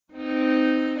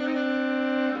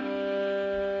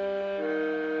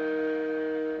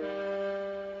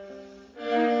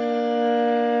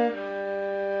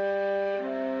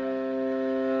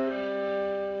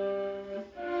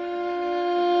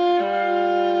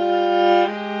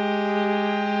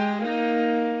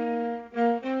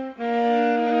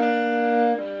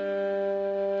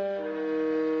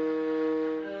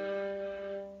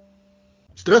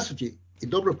Здравствуйте и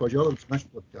добро пожаловать в наш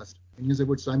подкаст. Меня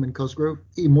зовут Саймон Косгров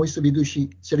и мой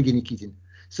соведущий Сергей Никитин.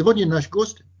 Сегодня наш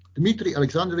гость Дмитрий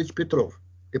Александрович Петров,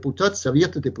 депутат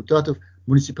Совета депутатов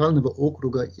муниципального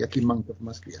округа Якиманка в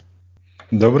Москве.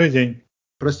 Добрый день.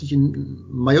 Простите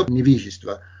мое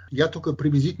невежество. Я только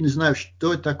приблизительно знаю,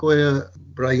 что такое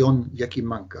район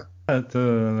Якиманка.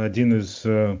 Это один из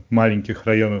маленьких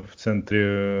районов в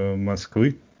центре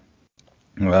Москвы.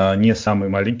 Не самый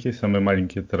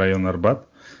маленький это район Арбат,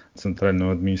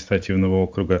 Центрального административного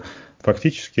округа.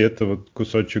 Фактически это вот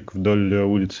кусочек вдоль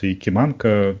улицы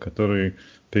Якиманка, который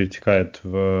перетекает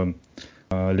в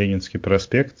Ленинский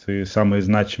проспект. И самые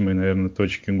значимые, наверное,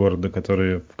 точки города,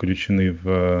 которые включены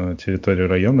в территорию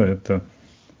района, это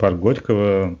парк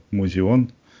Горького,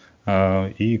 Музеон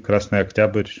и Красный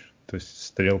Октябрь, то есть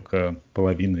стрелка,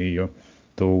 половина ее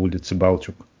до улицы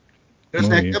Балчук.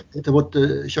 Красный Октябрь – это вот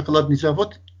шоколадный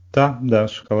завод? Да,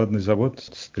 шоколадный завод,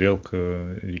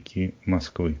 стрелка реки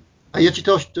Москвы. А я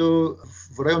читал, что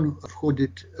в район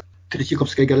входит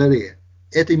Третьяковская галерея.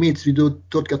 Это имеется в виду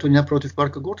тот, который напротив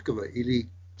парка Горького, или...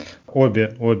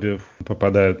 Обе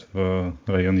попадают в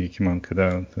район Якиманка,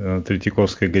 да.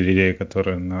 Третьяковская галерея,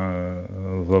 которая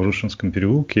в Лаврушинском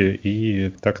переулке,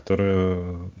 и та,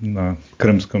 которая на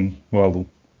Крымском валу,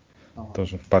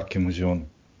 тоже в парке Музеон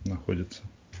находится.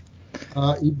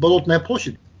 И Болотная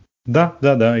площадь? Да,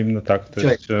 именно так. То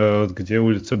есть, где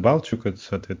улица Балчук, это,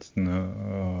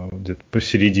 соответственно, где-то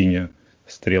посередине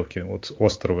стрелки от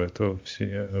острова, это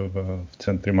в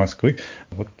центре Москвы,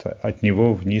 вот от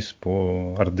него вниз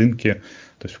по Ордынке,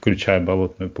 то есть включая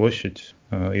Болотную площадь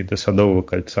и до Садового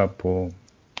кольца по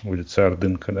улице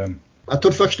Ордынка, да. А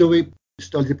тот факт, что вы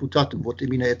стали депутатом вот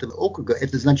именно этого округа,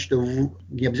 это значит, что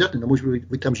не обязательно, может быть,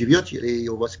 вы там живете или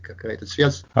у вас какая-то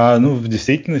связь? В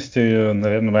действительности,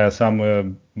 наверное, моя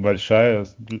самая большая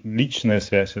личная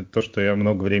связь – это то, что я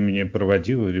много времени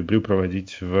проводил и люблю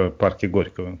проводить в парке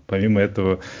Горького. Помимо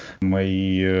этого,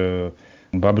 мои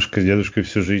бабушка с дедушкой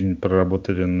всю жизнь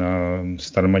проработали на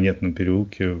Старомонетном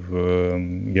переулке в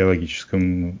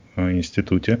геологическом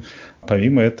институте.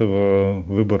 Помимо этого,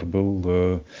 выбор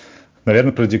был,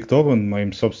 наверное, продиктован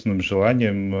моим собственным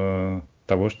желанием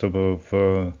того, чтобы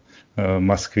в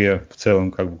Москве в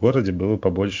целом, как в городе, было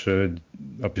побольше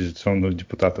оппозиционных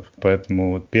депутатов.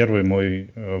 Поэтому вот первый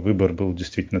мой выбор был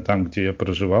действительно там, где я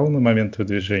проживал на момент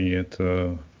выдвижения,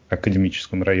 это в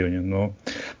академическом районе. Но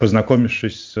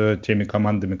познакомившись с теми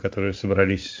командами, которые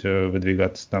собрались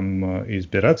выдвигаться там и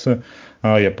избираться,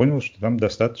 я понял, что там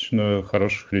достаточно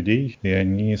хороших людей, и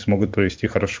они смогут провести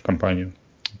хорошую кампанию.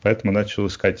 Поэтому начал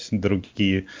искать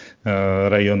другие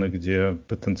районы, где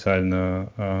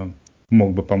потенциально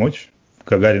мог бы помочь. В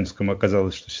Гагаринском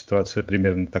оказалось, что ситуация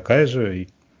примерно такая же, и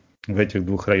в этих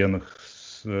двух районах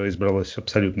избралось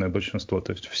абсолютное большинство,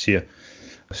 то есть все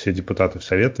депутаты в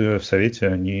Совете,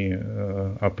 они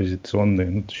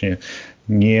оппозиционные, точнее,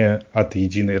 не от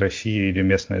 «Единой России» или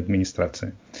местной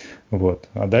администрации. Вот.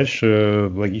 А дальше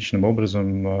логичным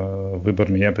образом выбор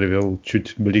меня привел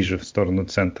чуть ближе в сторону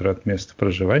центра от места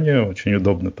проживания, очень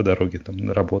удобно по дороге там,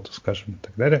 на работу, скажем, и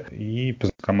так далее. И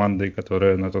с командой,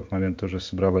 которая на тот момент уже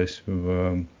собралась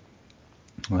в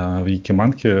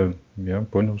Якиманке, я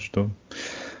понял, что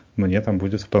мне там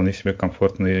будет вполне себе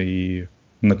комфортно и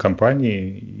на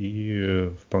кампании,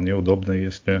 и вполне удобно,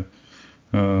 если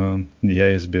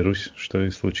я изберусь, что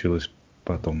и случилось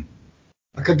потом.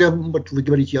 А когда вот вы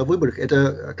говорите о выборах,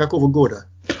 это какого года?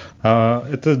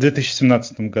 Это в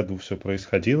 2017 году все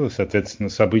происходило. Соответственно,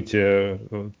 события,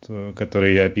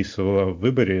 которые я описывал в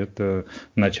выборе, это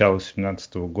начало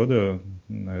 2017 года,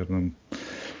 наверное,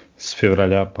 с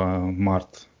февраля по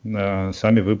март.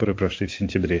 Сами выборы прошли в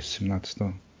сентябре 2017.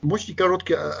 Можете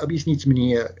коротко объяснить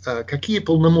мне, какие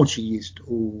полномочия есть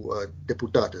у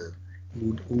депутата,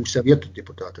 у Совета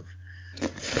депутатов?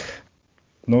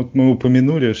 Вот мы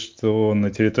упомянули, что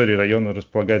на территории района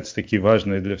располагаются такие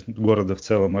важные для города в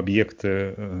целом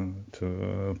объекты,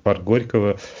 парк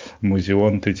Горького,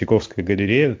 Музеон, Третьяковская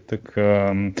галерея. Так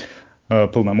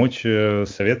полномочия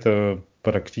Совета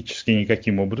практически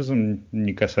никаким образом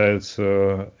не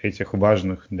касаются этих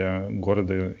важных для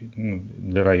города,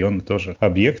 для района тоже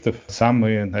объектов.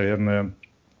 Самые, наверное,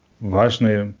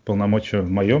 важные полномочия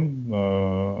в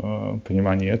моем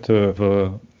понимании – это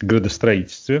в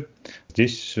градостроительстве.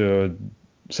 Здесь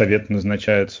Совет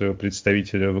назначает своего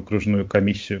представителя в окружную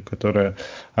комиссию, которая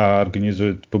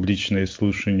организует публичные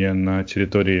слушания на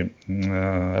территории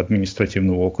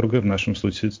административного округа, в нашем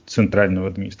случае Центрального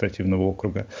административного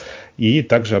округа, и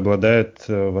также обладает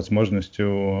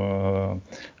возможностью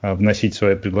вносить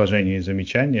свои предложения и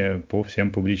замечания по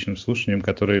всем публичным слушаниям,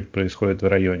 которые происходят в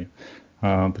районе.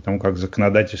 потому как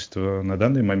законодательство на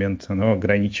данный момент оно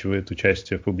ограничивает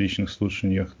участие в публичных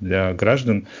слушаниях для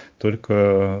граждан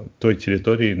только той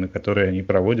территории, на которой они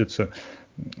проводятся,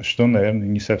 что, наверное,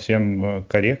 не совсем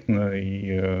корректно,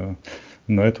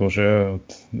 но это уже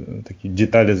такие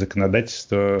детали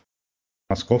законодательства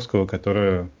московского,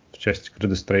 которое в части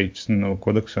градостроительного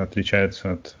кодекса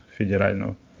отличается от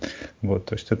федерального. Вот,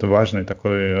 то есть это важная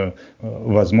такая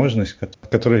возможность,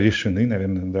 которой решены,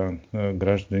 наверное, да,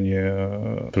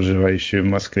 граждане, проживающие в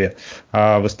Москве.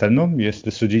 А в остальном, если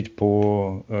судить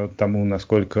по тому,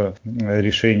 насколько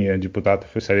решения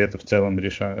депутатов и совета в целом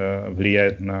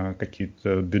влияют на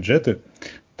какие-то бюджеты,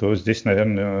 то здесь,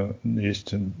 наверное,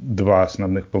 есть два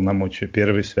основных полномочия.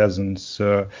 Первый связан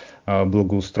с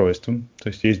благоустройством. То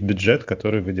есть бюджет,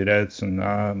 который выделяется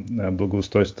на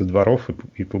благоустройство дворов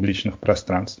и публичных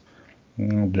пространств.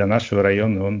 Для нашего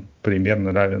района он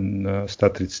примерно равен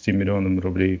 130 миллионам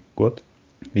рублей в год.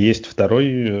 Есть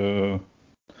второй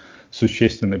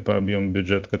существенный по объему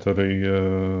бюджет,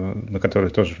 на который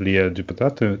тоже влияют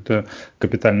депутаты, это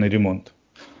капитальный ремонт.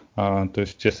 То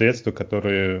есть те средства,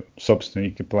 которые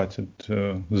собственники платят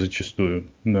зачастую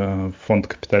на фонд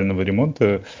капитального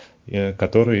ремонта,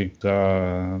 который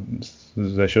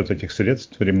за счет этих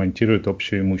средств ремонтирует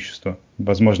общее имущество.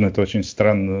 Возможно, это очень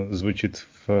странно звучит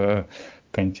в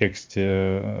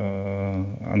контексте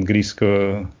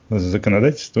английского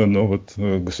законодательства, но вот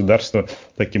государство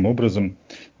таким образом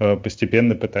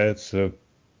постепенно пытается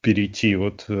перейти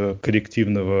от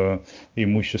коллективного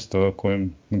имущества,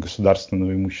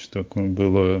 государственного имущества, коим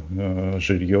было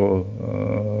жилье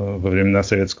во времена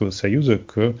Советского Союза,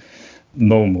 к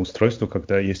новому устройству,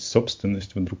 когда есть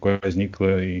собственность, вдруг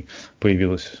возникла и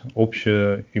появилось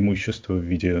общее имущество в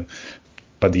виде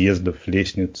подъездов,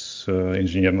 лестниц,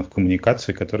 инженерных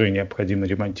коммуникаций, которые необходимо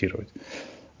ремонтировать.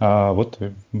 А вот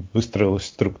выстроилась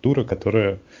структура,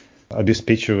 которая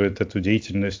обеспечивает эту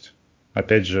деятельность,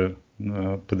 опять же,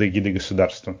 под эгидой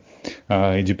государства.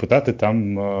 И депутаты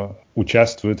там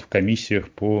участвуют в комиссиях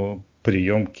по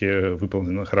приемке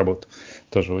выполненных работ.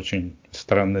 Тоже очень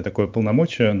странное такое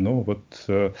полномочие, но вот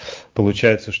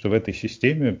получается, что в этой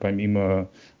системе, помимо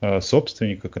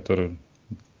собственника, который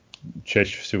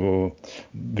чаще всего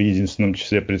в единственном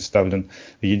числе представлен,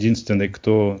 единственный,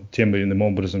 кто тем или иным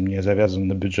образом не завязан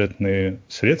на бюджетные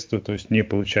средства, то есть не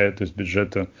получает из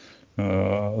бюджета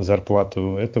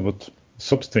зарплату, это вот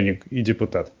собственник и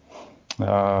депутат.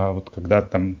 А вот когда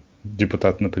там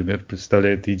депутат, например,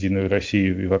 представляет Единую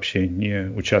Россию и вообще не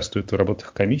участвует в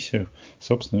работах комиссии,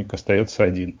 собственник остается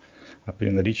один. А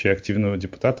при наличии активного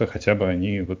депутата хотя бы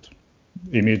они вот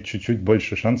имеют чуть-чуть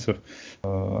больше шансов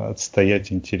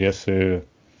отстоять интересы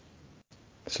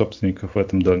собственников в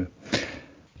этом доме.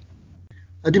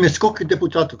 Дмитрий, сколько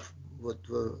депутатов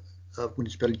в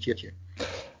муниципалитете?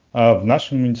 В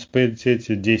нашем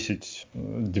муниципалитете 10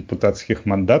 депутатских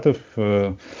мандатов.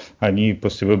 Они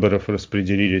после выборов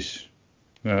распределились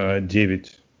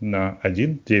 9 на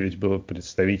 1. 9 было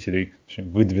представителей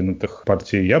выдвинутых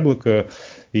партии «Яблоко»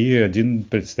 и 1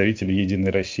 представитель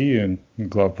 «Единой России»,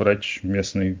 главврач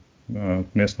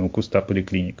местного куста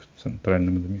поликлиник в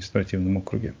Центральном административном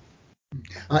округе.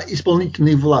 А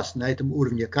исполнительная власть на этом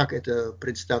уровне, как это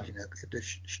представлено?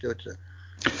 Что это?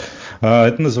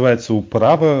 Это называется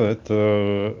управа,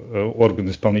 это орган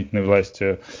исполнительной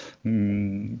власти,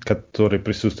 который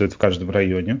присутствует в каждом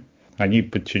районе. Они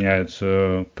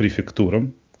подчиняются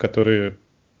префектурам, которые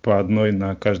по одной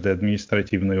на каждый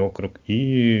административный округ,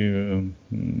 и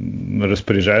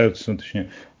распоряжаются,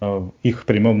 точнее, в их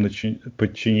прямом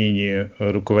подчинении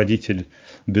руководитель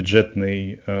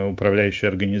бюджетной управляющей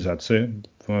организации.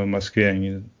 В Москве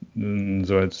они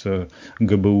называются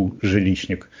ГБУ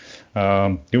 «Жилищник». И,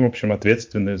 в общем,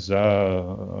 ответственны за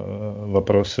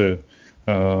вопросы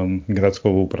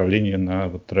городского управления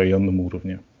на районном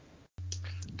уровне.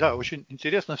 Да, очень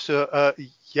интересно все.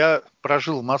 Я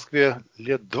прожил в Москве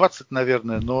лет 20,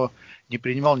 наверное, но не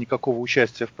принимал никакого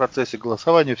участия в процессе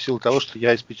голосования в силу того, что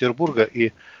я из Петербурга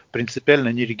и принципиально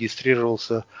не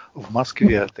регистрировался в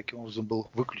Москве. Таким образом был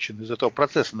выключен из этого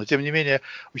процесса. Но, тем не менее,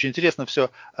 очень интересно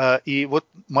все. И вот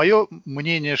мое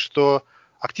мнение, что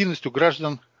активность у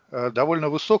граждан довольно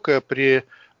высокая,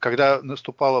 когда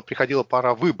приходила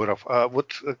пора выборов.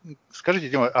 Вот скажите,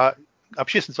 Дима,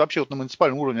 общественность вообще на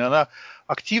муниципальном уровне, она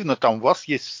активна, там у вас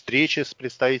есть встречи с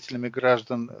представителями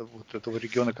граждан этого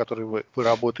региона, который вы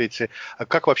работаете. А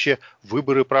как вообще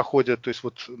выборы проходят? То есть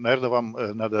наверное, вам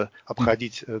надо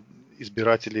обходить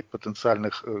избирателей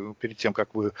потенциальных перед тем,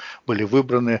 как вы были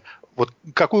выбраны. Вот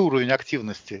какой уровень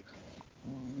активности?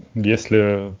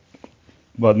 Если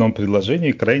в одном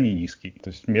предложении, крайне низкий. То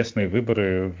есть местные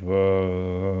выборы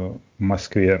в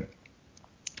Москве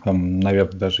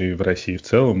наверное, даже и в России в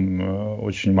целом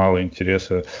очень мало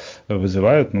интереса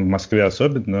вызывают, но в Москве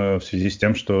особенно в связи с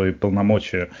тем, что и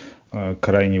полномочия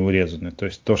крайне урезаны. То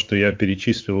есть то, что я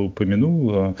перечислил и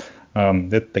упомянул,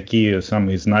 это такие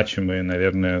самые значимые,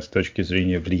 наверное, с точки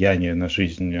зрения влияния на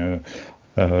жизнь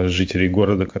жителей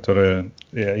города, которые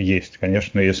есть.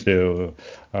 Конечно, если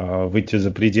выйти за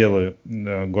пределы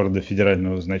города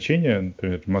федерального значения,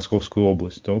 например, Московскую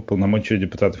область, то полномочия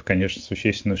депутатов, конечно,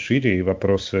 существенно шире, и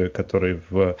вопросы, которые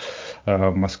в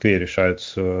Москве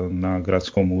решаются на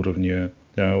городском уровне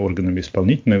органами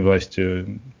исполнительной власти,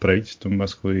 правительством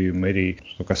Москвы, мэрией,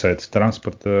 что касается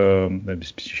транспорта,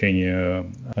 обеспечения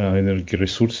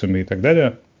энергоресурсами и так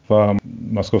далее, в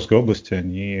Московской области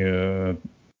они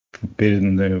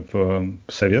переданы в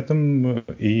советам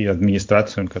и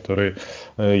администрациям, которые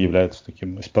являются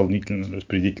таким исполнительным,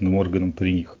 распорядительным органом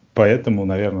при них. Поэтому,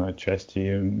 наверное,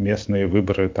 отчасти местные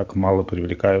выборы так мало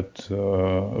привлекают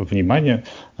внимания.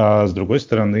 А с другой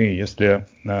стороны, если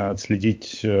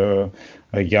отследить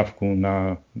явку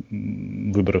на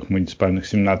выборах муниципальных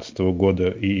 2017 года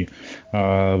и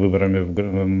выборами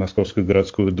в Московскую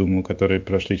городскую думу, которые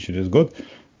прошли через год,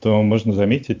 то можно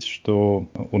заметить, что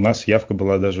у нас явка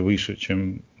была даже выше,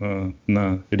 чем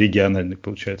на региональный,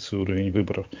 получается, уровень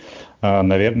выборов.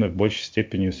 Наверное, в большей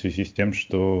степени в связи с тем,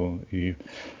 что и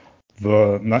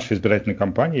в нашей избирательной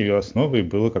кампании ее основой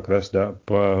было как раз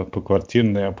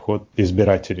поквартирный обход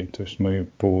избирателей. То есть мы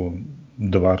по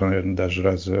 2, наверное, даже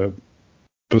раза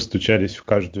постучались в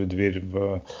каждую дверь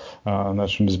в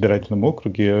нашем избирательном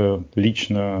округе,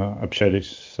 лично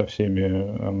общались со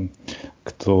всеми,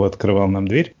 кто открывал нам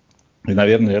дверь. И,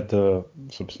 наверное, это,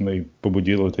 собственно, и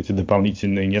побудило вот эти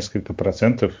дополнительные несколько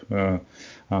процентов,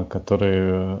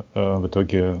 которые в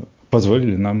итоге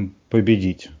позволили нам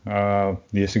победить. А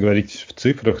если говорить в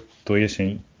цифрах, то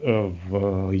если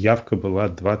явка была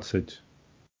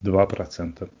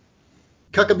 22%.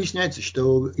 Как объясняется,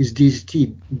 что из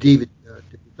 10 9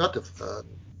 депутатов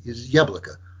из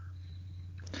Яблока?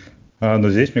 Но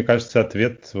здесь, мне кажется,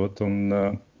 ответ, вот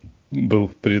он был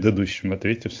в предыдущем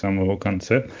ответе, в самом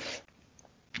конце.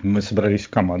 Мы собрались в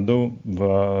команду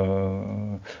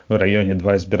в районе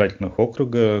 2 избирательных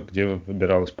округа, где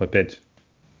выбиралось по 5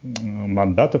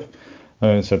 мандатов.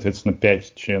 Соответственно,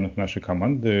 5 членов нашей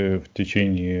команды в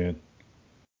течение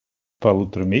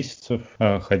 1,5 месяцев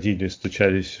ходили,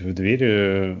 стучались в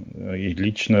двери и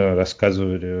лично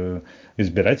рассказывали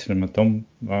избирателям о том,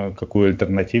 какую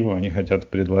альтернативу они хотят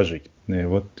предложить. И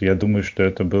вот я думаю, что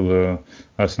это было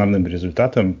основным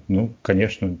результатом. Ну,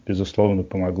 конечно, безусловно,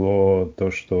 помогло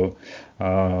то, что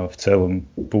в целом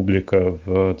публика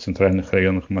в центральных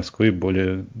районах Москвы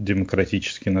более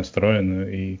демократически настроена,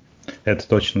 и это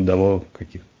точно дало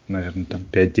каких-то, наверное, там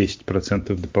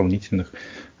 5-10% дополнительных,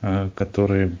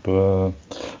 которые было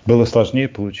сложнее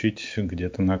получить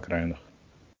где-то на окраинах.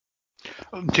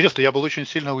 Интересно, я был очень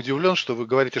сильно удивлен, что вы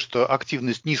говорите, что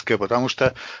активность низкая, потому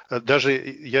что даже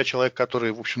я человек,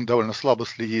 который, в общем, довольно слабо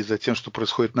следит за тем, что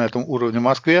происходит на этом уровне в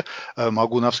Москве,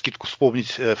 могу навскидку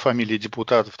вспомнить фамилии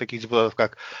депутатов, таких депутатов,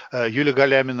 как Юлия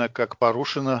Галямина, как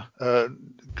Парушина,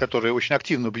 которые очень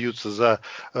активно бьются за,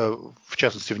 в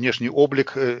частности, внешний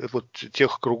облик вот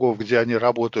тех кругов, где они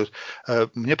работают.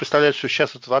 Мне представляется, что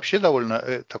сейчас это вообще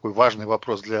довольно такой важный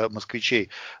вопрос для москвичей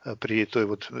при той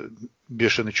вот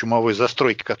бешеной чумовой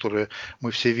застройки, которую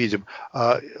мы все видим.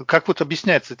 А как вот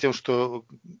объясняется тем, что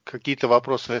какие-то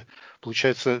вопросы,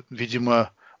 получается,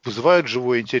 видимо, вызывают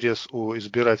живой интерес у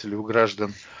избирателей, у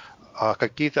граждан, а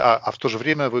какие-то, а в то же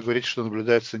время вы говорите, что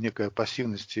наблюдается некая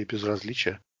пассивность и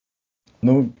безразличие?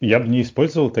 Ну, я бы не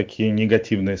использовал такие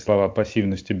негативные слова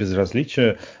пассивность и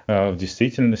безразличие. В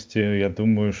действительности, я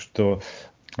думаю, что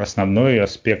основной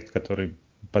аспект, который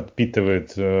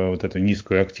подпитывает вот эту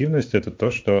низкую активность, это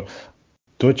то,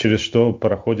 через что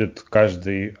проходит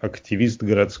каждый активист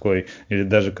городской или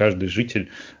даже каждый житель,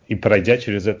 и пройдя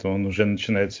через это, он уже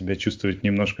начинает себя чувствовать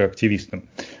немножко активистом.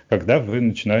 Когда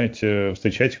вы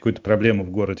встречаете какую-то проблему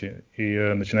в городе и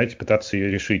начинаете пытаться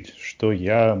ее решить, что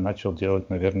я начал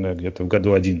делать, наверное, где-то в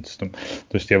году 2011. То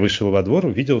есть я вышел во двор,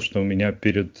 увидел, что у меня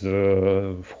перед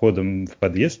входом в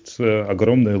подъезд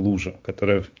огромная лужа,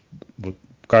 которая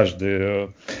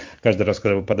каждый раз,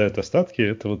 когда выпадают остатки,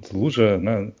 эта вот лужа,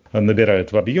 она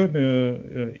набирает в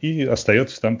объеме и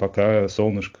остается там, пока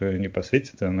солнышко не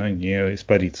посветит, и она не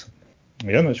испарится.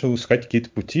 Я начал искать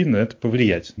какие-то пути на это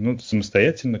повлиять. Ну,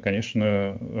 самостоятельно,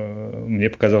 конечно, мне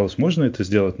показалось, можно это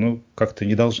сделать, но как-то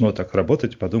не должно так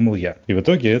работать, подумал я. И в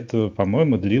итоге это,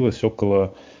 по-моему, длилось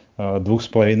около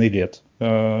 2,5 лет,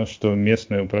 что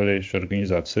местная управляющая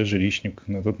организация, жилищник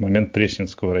на тот момент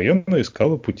Пресненского района,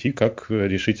 искала пути, как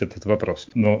решить этот вопрос.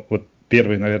 Но вот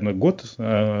первый, наверное, год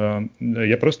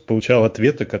я просто получал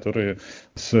ответы, которые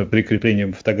с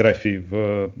прикреплением фотографий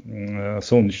в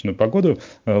солнечную погоду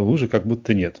лужи как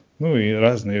будто нет. Ну и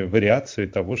разные вариации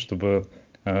того, чтобы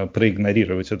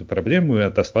проигнорировать эту проблему и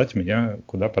отослать меня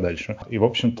куда подальше. И, в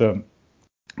общем-то,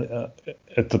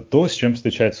 это то, с чем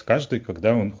встречается каждый,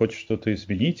 когда он хочет что-то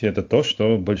изменить, и это то,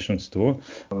 что большинство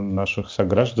наших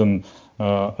сограждан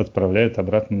отправляет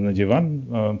обратно на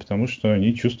диван, потому что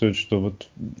они чувствуют, что вот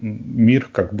мир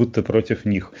как будто против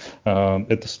них.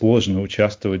 Это сложно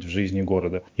участвовать в жизни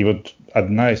города. И вот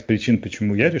одна из причин,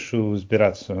 почему я решил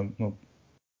избираться,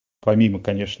 помимо,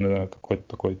 конечно, какой-то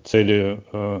такой цели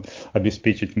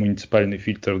обеспечить муниципальный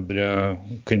фильтр для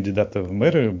кандидата в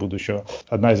мэры будущего,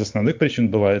 одна из основных причин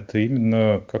была это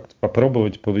именно как-то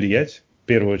попробовать повлиять, в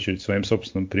первую очередь своим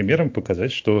собственным примером,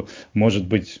 показать, что может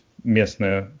быть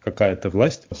местная какая-то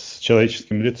власть с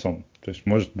человеческим лицом. То есть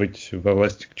может быть во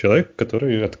власти человек,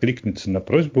 который откликнется на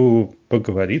просьбу,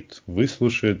 поговорит,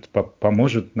 выслушает,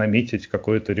 поможет наметить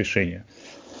какое-то решение.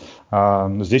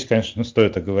 Но здесь, конечно,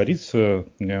 стоит оговориться.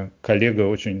 У меня коллега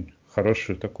очень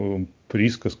хорошую такую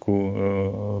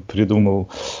присказку придумал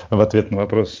в ответ на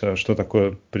вопрос, что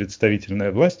такое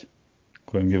представительная власть,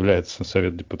 коим является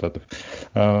Совет депутатов.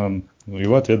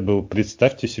 Его ответ был: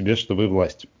 представьте себе, что вы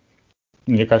власть.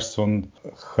 Мне кажется, он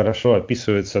хорошо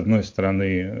описывает, с одной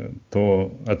стороны,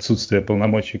 то отсутствие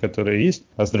полномочий, которое есть,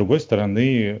 а с другой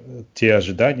стороны, те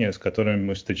ожидания, с которыми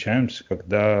мы встречаемся,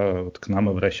 когда вот к нам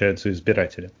обращаются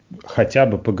избиратели. Хотя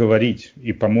бы поговорить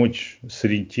и помочь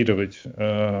сориентировать,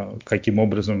 каким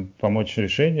образом помочь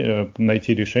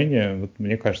найти решение, вот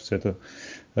мне кажется, это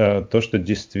то, что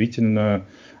действительно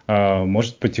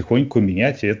может потихоньку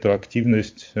менять и эту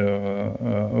активность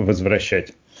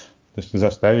возвращать. То есть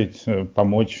заставить,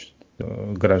 помочь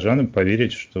горожанам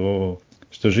поверить, что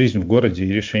жизнь в городе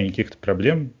и решение каких-то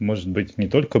проблем может быть не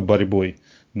только борьбой,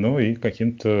 но и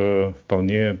каким-то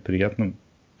вполне приятным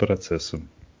процессом.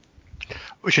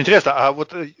 Очень интересно, а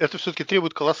вот это все-таки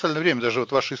требует колоссальное время, даже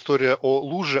вот ваша история о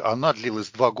луже, она длилась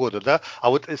 2 года, да?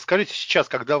 А вот скажите сейчас,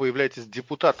 когда вы являетесь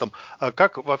депутатом,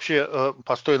 как вообще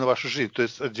построена ваша жизнь? То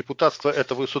есть депутатство,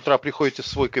 это вы с утра приходите в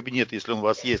свой кабинет, если он у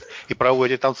вас есть, и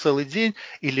проводите там целый день,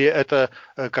 или это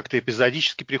как-то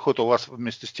эпизодический приход, у вас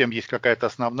вместе с тем есть какая-то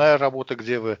основная работа,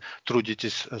 где вы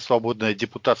трудитесь, свободное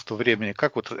депутатство времени?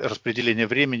 Как вот распределение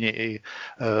времени и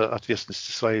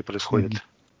ответственности своей происходит?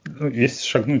 Если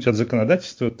шагнуть от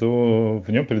законодательства, то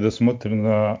в нем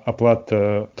предусмотрена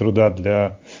оплата труда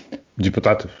для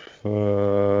депутатов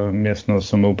местного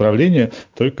самоуправления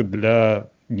только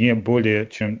для не более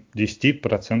чем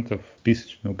 10%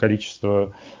 списочного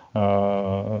количества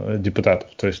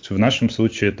депутатов. То есть в нашем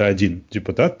случае это один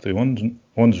депутат, и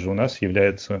он же у нас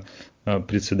является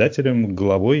председателем,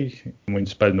 главой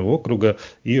муниципального округа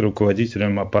и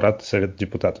руководителем аппарата Совета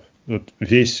депутатов. Вот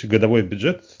весь годовой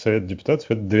бюджет Совета депутатов –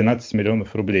 это 12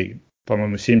 миллионов рублей.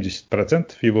 По-моему,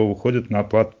 70% его уходит на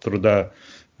оплату труда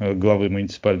главы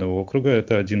муниципального округа,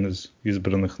 это один из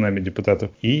избранных нами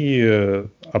депутатов, и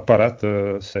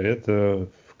аппарата Совета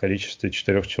в количестве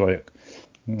 4 человек.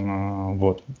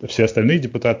 Вот. Все остальные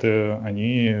депутаты,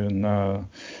 они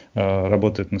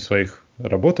работают на своих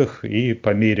работах и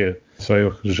по мере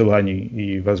своих желаний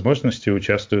и возможностей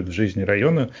участвуют в жизни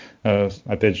района.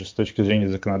 Опять же, с точки зрения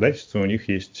законодательства, у них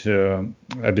есть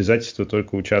обязательство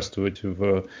только участвовать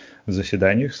в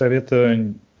заседаниях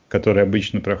Совета, которые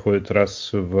обычно проходят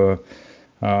раз в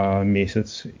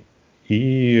месяц,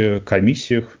 и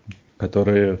комиссиях,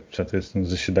 которые, соответственно,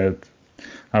 заседают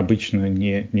обычно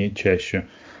не чаще.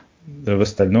 В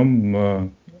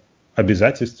остальном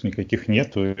обязательств никаких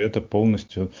нету, и это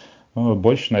полностью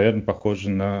больше, наверное, похоже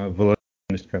на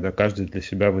волонтерность, когда каждый для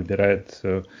себя выбирает,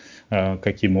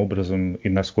 каким образом и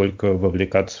насколько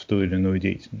вовлекаться в ту или иную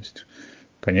деятельность.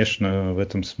 Конечно, в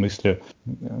этом смысле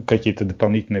какие-то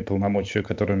дополнительные полномочия,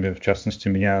 которыми, в частности,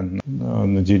 меня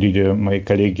наделили мои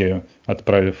коллеги,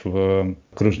 отправив в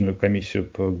окружную комиссию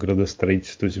по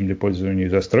градостроительству, землепользованию и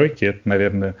застройке, это,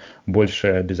 наверное,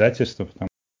 большее обязательство, потому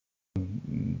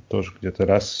тоже где-то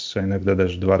раз, а иногда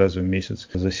даже 2 раза в месяц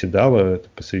заседала. Это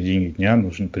посредине дня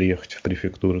нужно приехать в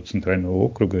префектуру Центрального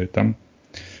округа, и там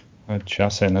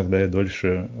час, а иногда и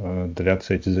дольше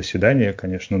длятся эти заседания.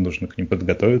 Конечно, нужно к ним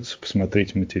подготовиться,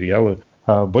 посмотреть материалы.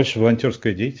 А больше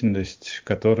волонтерская деятельность,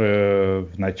 которая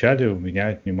вначале у меня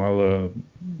отнимала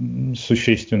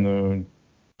существенную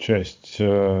часть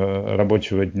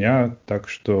рабочего дня, так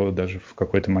что даже в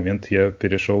какой-то момент я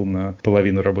перешел на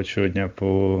половину рабочего дня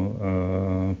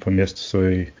по месту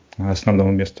своей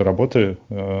основному месту работы,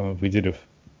 выделив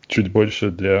чуть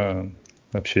больше для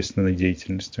общественной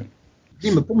деятельности.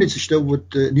 Дима, помните, что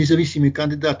вот независимые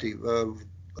кандидаты в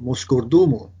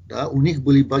Мосгордуму, да, у них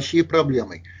были большие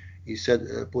проблемы. И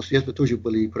после этого тоже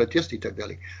были протесты и так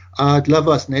далее. А для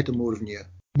вас на этом уровне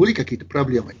были какие-то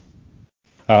проблемы?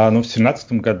 В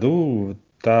 2017 году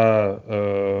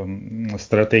та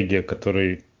стратегия,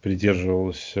 которой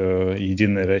придерживалась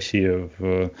Единая Россия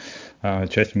в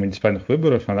части муниципальных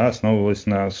выборов, она основывалась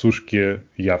на сушке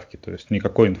явки. То есть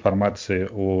никакой информации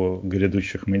о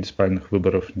грядущих муниципальных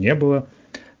выборах не было.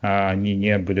 Они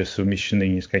не были совмещены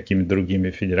ни с какими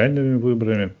другими федеральными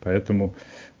выборами, поэтому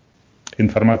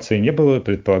информации не было.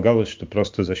 Предполагалось, что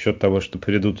просто за счет того, что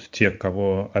придут те,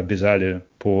 кого обязали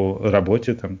по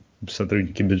работе, там,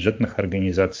 сотрудники бюджетных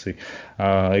организаций,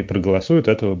 и проголосуют,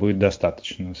 этого будет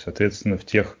достаточно. Соответственно, в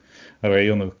тех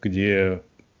районах, где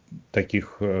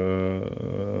таких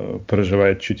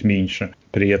проживает чуть меньше,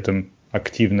 при этом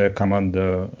активная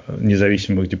команда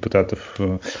независимых депутатов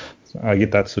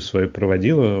агитацию свою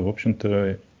проводила, в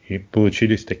общем-то, и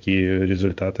получились такие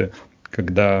результаты,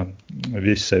 когда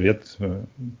весь совет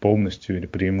полностью или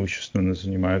преимущественно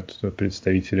занимают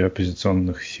представители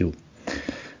оппозиционных сил.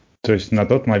 То есть на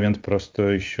тот момент просто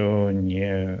еще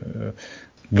не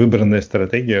выбранная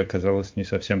стратегия оказалась не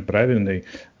совсем правильной,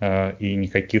 и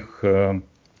никаких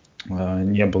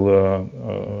не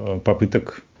было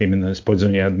попыток именно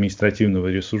использования административного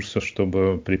ресурса,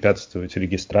 чтобы препятствовать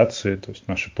регистрации, то есть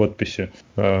наши подписи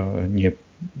не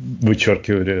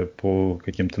вычеркивали по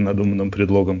каким-то надуманным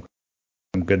предлогам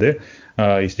МГД.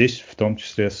 И здесь в том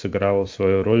числе сыграла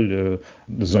свою роль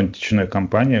зонтичная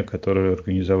кампания, которую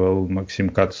организовал Максим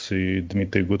Кац и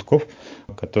Дмитрий Гудков,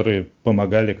 которые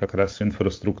помогали как раз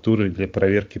инфраструктуре для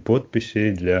проверки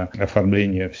подписей, для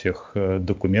оформления всех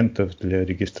документов, для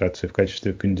регистрации в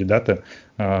качестве кандидата.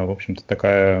 В общем-то,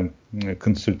 такая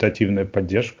консультативная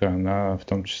поддержка, она в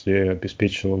том числе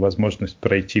обеспечила возможность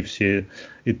пройти все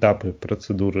этапы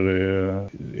процедуры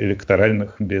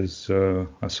электоральных без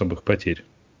особых потерь.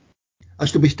 А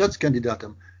чтобы стать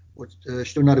кандидатом, вот,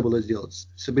 что надо было сделать?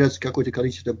 Собирать какое-то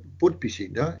количество подписей,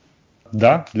 да?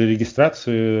 Да, для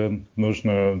регистрации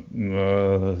нужно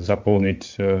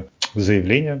заполнить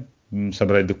заявление,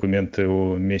 собрать документы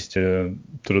о месте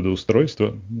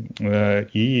трудоустройства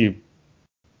и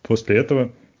после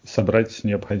этого собрать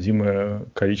необходимое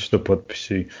количество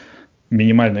подписей.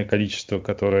 Минимальное количество,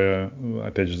 которое,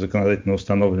 опять же, законодательно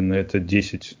установлено, это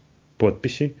 10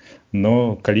 подписей,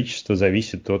 но количество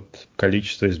зависит от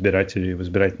количества избирателей в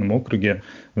избирательном округе.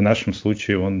 В нашем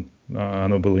случае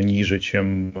оно было ниже,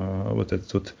 чем вот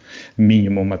этот вот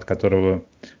минимум, от которого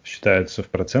считается в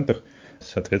процентах.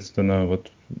 Соответственно,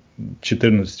 вот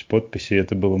 14 подписей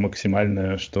это было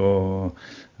максимальное, что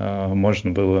можно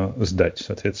было сдать.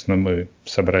 Соответственно, мы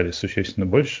собрали существенно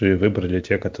больше и выбрали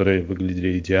те, которые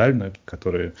выглядели идеально,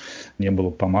 которые не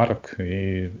было помарок,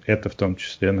 и это в том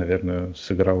числе, наверное,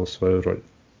 сыграло свою роль.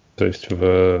 То есть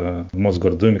в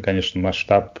Мосгордуме, конечно,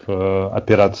 масштаб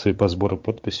операции по сбору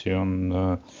подписей,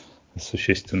 он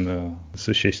существенно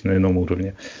ином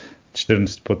уровне.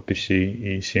 14 подписей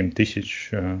и 7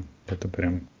 тысяч – это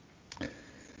прям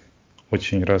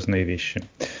очень разные вещи.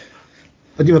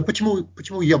 Дима,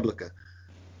 почему яблоко?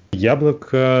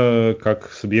 Яблоко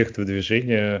как субъект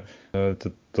движения –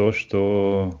 это то,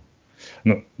 что…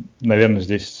 наверное,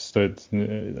 здесь стоит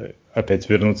опять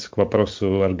вернуться к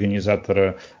вопросу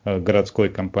организатора городской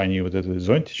кампании вот этой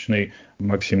зонтичной,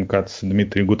 Максим Кац,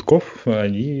 Дмитрий Гудков.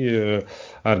 Они,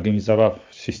 организовав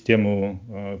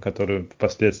систему, которую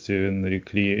впоследствии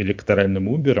нарекли электоральным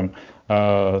Убером,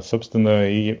 собственно,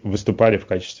 и выступали в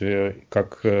качестве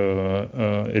как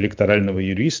электорального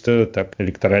юриста, так и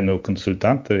электорального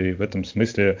консультанта, и в этом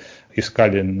смысле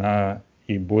искали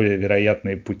и более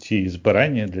вероятные пути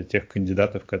избрания для тех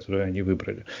кандидатов, которые они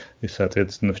выбрали. И,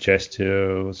 соответственно, в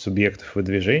части субъектов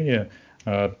выдвижения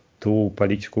ту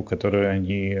политику, которой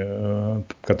они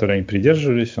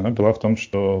придерживались, она была в том,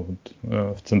 что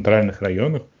в центральных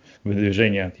районах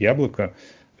выдвижение от яблока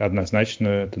однозначно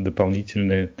это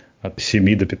дополнительные от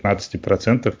 7 до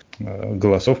 15%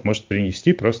 голосов может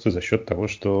принести просто за счет того,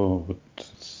 что в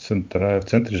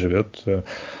центре живет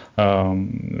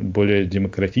более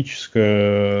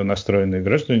демократически настроенные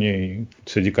граждане,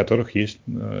 среди которых есть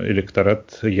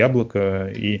электорат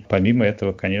яблока. И помимо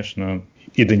этого, конечно,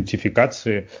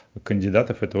 идентификации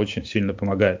кандидатов это очень сильно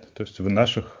помогает. То есть на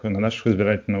наших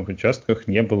избирательных участках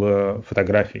не было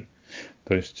фотографий.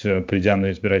 То есть, придя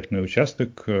на избирательный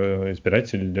участок,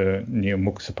 избиратель не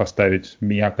мог сопоставить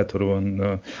меня, которого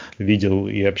он видел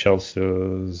и общался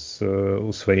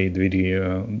у своей двери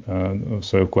в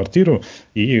свою квартиру,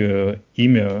 и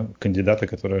имя кандидата,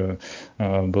 которое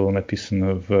было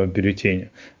написано в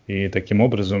бюллетене. И таким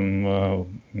образом,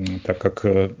 так как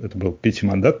это был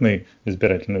 5-мандатный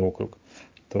избирательный округ,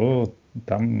 то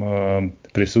там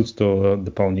присутствовало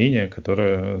дополнение,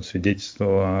 которое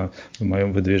свидетельствовало о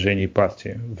моем выдвижении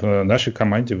партии. В нашей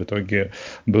команде в итоге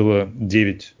было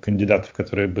 9 кандидатов,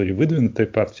 которые были выдвинуты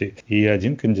партией, и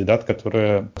один кандидат,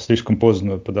 которая слишком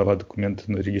поздно подала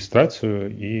документы на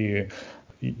регистрацию, и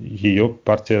ее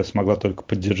партия смогла только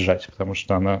поддержать, потому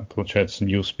что она, получается,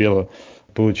 не успела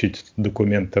получить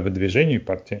документ о выдвижении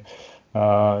партии.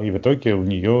 И в итоге у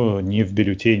нее ни в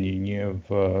бюллетене, ни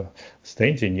в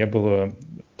стенде не было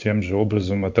тем же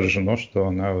образом отражено, что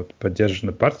она вот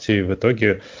поддержана партией. В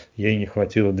итоге ей не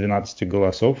хватило 12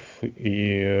 голосов,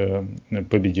 и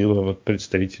победила вот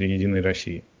представитель «Единой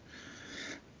России».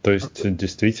 То есть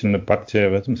действительно партия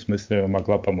в этом смысле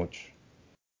могла помочь.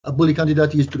 А были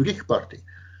кандидаты из других партий?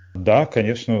 Да,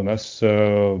 конечно, у нас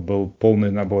был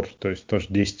полный набор, то есть тоже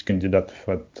 10 кандидатов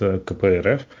от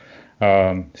КПРФ.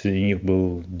 Среди них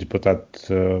был депутат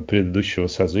предыдущего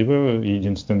созыва,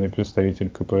 единственный представитель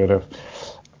КПРФ,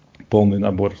 полный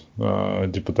набор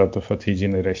депутатов от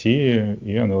 «Единой России»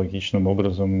 и аналогичным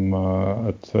образом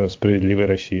от «Справедливой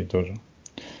России» тоже.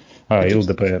 И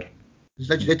ЛДПР.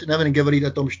 Значит, это, наверное, говорит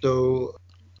о том, что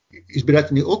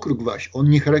избирательный округ ваш,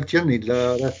 он не характерный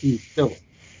для России в целом.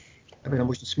 Наверное,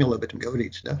 можно смело об этом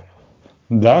говорить, да?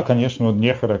 Да, конечно, он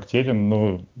не характерен,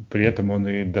 но при этом он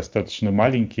и достаточно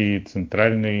маленький,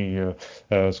 центральный,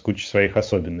 с кучей своих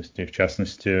особенностей. В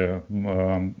частности,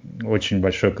 очень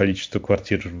большое количество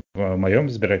квартир в моем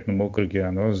избирательном округе,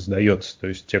 оно сдается. То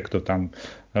есть те, кто там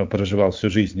проживал всю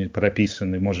жизнь и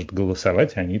прописан и может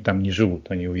голосовать, они там не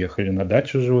живут. Они уехали на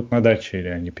дачу, живут на даче, или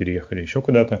они переехали еще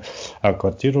куда-то, а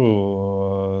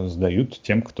квартиру сдают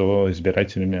тем, кто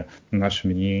избирателями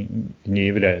нашими не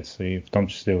является. И в том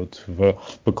числе вот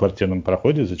по квартирном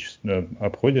обходе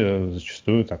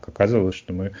зачастую так оказывалось,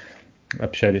 что мы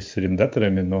общались с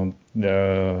арендаторами, но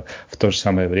в то же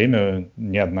самое время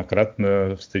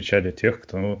неоднократно встречали тех,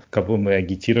 кого мы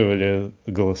агитировали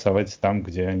голосовать там,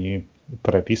 где они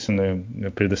прописаны,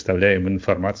 предоставляя им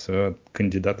информацию о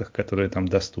кандидатах, которые там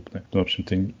доступны. В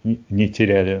общем-то, не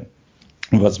теряли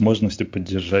возможности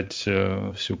поддержать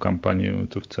всю кампанию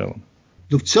эту в целом.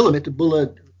 Но в целом это были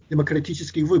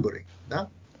демократические выборы, да?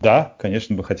 Да,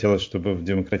 конечно, бы хотелось, чтобы в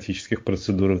демократических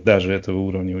процедурах даже этого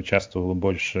уровня участвовало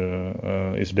больше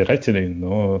избирателей,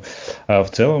 но в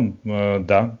целом,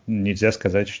 да, нельзя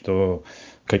сказать, что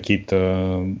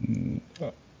какие-то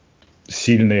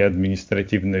сильные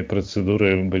административные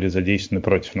процедуры были задействованы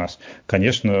против нас.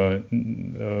 Конечно,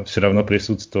 все равно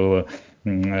присутствовало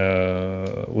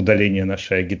удаление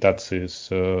нашей агитации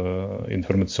с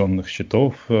информационных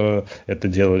счетов. Это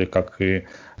делали, как и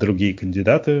другие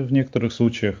кандидаты в некоторых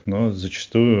случаях, но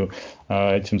зачастую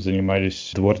этим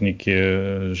занимались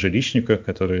дворники жилищника,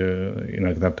 которые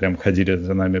иногда прям ходили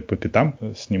за нами по пятам,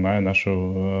 снимая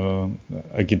нашу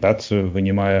агитацию,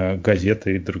 вынимая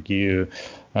газеты и другие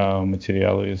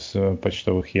материалы из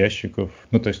почтовых ящиков.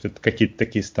 Ну, то есть это какие-то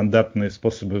такие стандартные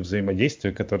способы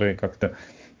взаимодействия, которые как-то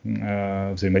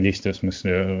взаимодействия в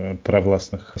смысле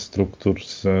провластных структур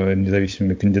с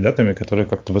независимыми кандидатами, которые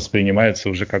как-то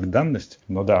воспринимаются уже как данность.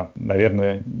 Но да,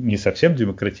 наверное, не совсем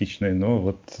демократичные, но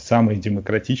вот самые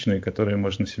демократичные, которые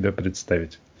можно себе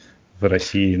представить в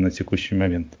России на текущий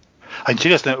момент. А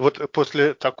интересно, вот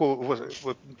после того,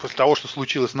 что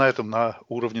случилось на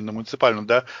уровне на муниципальном,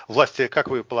 да, власти, как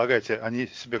вы полагаете, они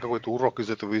себе какой-то урок из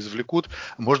этого извлекут?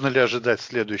 Можно ли ожидать в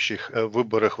следующих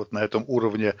выборах вот на этом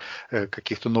уровне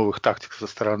каких-то новых тактик со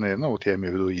стороны, ну вот я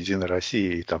имею в виду Единой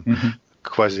России и там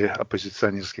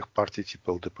квази-оппозиционерских партий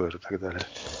типа ЛДПР и так далее?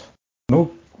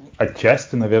 Ну,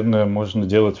 отчасти, наверное, можно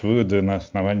делать выводы на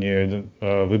основании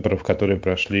выборов, которые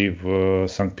прошли в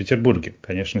Санкт-Петербурге.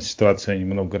 Конечно, ситуация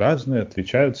немного разная,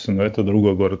 отличаются, но это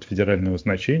другой город федерального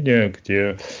значения,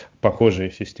 где похожая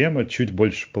система, чуть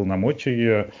больше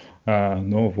полномочий,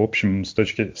 но, в общем,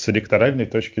 с электоральной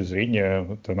точки зрения,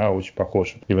 вот она очень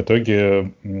похожа. И в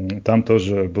итоге там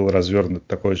тоже был развернут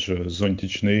такой же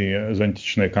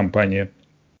зонтичная кампания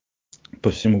по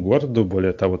всему городу.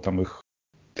 Более того, там их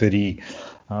 3,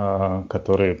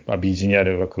 которые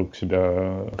объединяли вокруг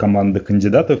себя команды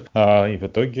кандидатов. И в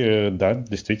итоге, да,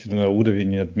 действительно,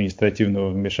 уровень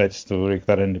административного вмешательства в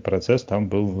электоральный процесс там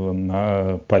был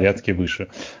на порядке выше.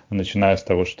 Начиная с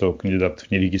того, что кандидатов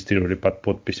не регистрировали под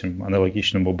подписью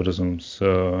аналогичным образом с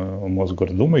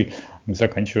Мосгордумой,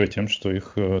 заканчивая тем, что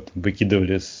их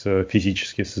выкидывали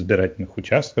физически с избирательных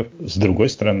участков. С другой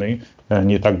стороны,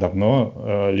 не так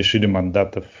давно лишили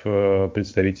мандатов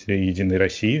представителей «Единой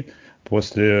России»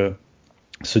 после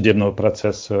судебного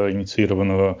процесса,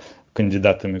 инициированного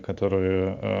кандидатами,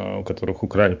 у которых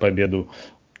украли победу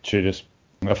через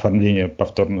оформление,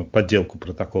 повторную подделку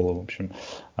протокола, в общем,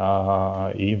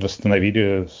 и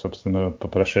восстановили, собственно, по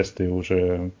прошествии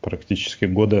уже практически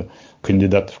года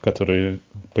кандидатов, которые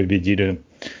победили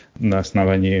на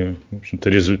основании, в общем-то,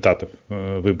 результатов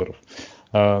выборов.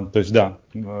 То есть, да,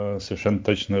 совершенно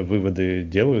точно выводы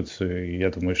делаются, и я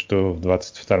думаю, что в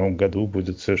 2022 году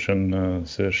будет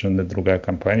совершенно другая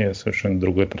кампания, совершенно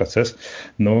другой процесс.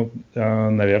 Но,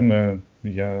 наверное,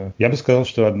 я бы сказал,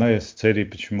 что одна из целей,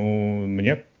 почему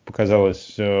мне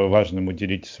показалось важным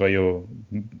уделить свое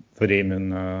время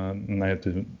на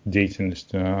эту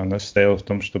деятельность, она состояла в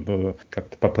том, чтобы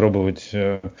как-то попробовать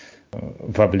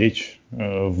вовлечь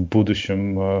в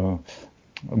будущем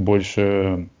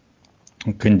больше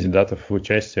кандидатов в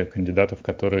участие, кандидатов,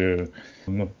 которые,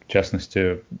 в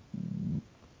частности,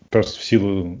 просто в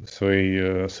силу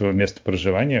своего места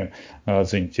проживания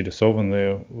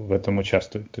заинтересованы в этом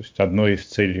участвовать. То есть одной из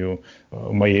целей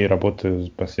моей работы за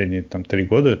последние 3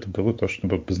 года это было то,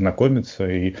 чтобы познакомиться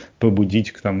и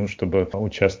побудить к тому, чтобы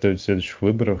участвовать в следующих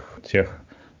выборах тех,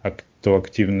 то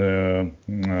активное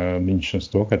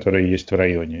меньшинство, которое есть в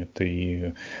районе. Это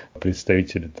и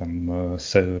представители,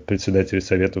 председатели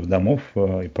советов домов,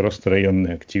 и просто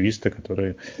районные активисты,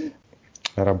 которые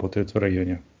работают в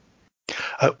районе.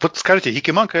 Вот скажите,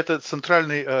 Якиманка – это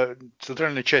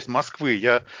центральная часть Москвы.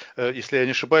 Если я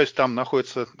не ошибаюсь, там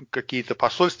находятся какие-то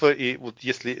посольства, и вот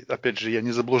если, опять же, я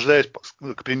не заблуждаюсь,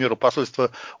 к примеру,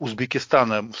 посольство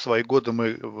Узбекистана в свои годы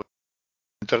мы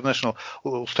International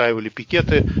устраивали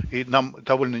пикеты, и нам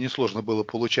довольно несложно было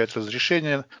получать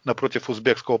разрешение напротив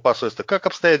узбекского посольства. Как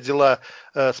обстоят дела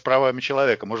с правами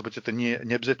человека? Может быть, это не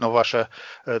обязательно ваша,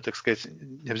 так сказать,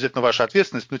 не обязательно ваша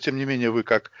ответственность, но тем не менее вы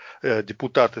как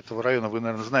депутат этого района, вы,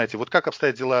 наверное, знаете. Вот как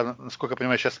обстоят дела, насколько я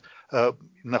понимаю, сейчас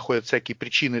находят всякие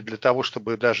причины для того,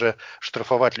 чтобы даже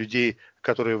штрафовать людей,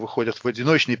 которые выходят в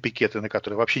одиночные пикеты, на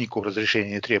которые вообще никакого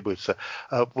разрешения не требуется.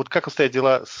 Вот как обстоят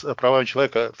дела с правами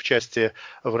человека в части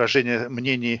выражения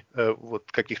мнений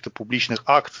каких-то публичных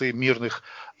акций, мирных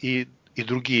и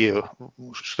другие?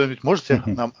 Что-нибудь можете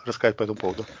нам рассказать по этому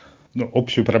поводу?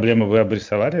 Общую проблему вы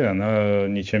обрисовали, она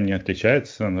ничем не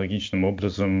отличается, аналогичным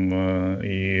образом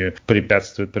и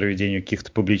препятствует проведению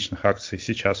каких-то публичных акций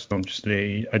сейчас, в том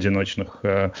числе и одиночных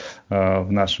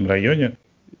в нашем районе.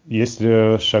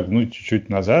 Если шагнуть чуть-чуть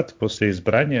назад, после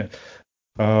избрания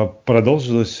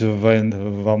продолжилась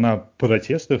волна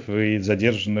протестов, и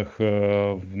задержанных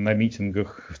на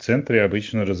митингах в центре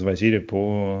обычно развозили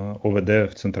по ОВД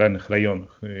в центральных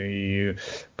районах. И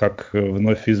как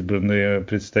вновь избранные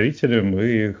представители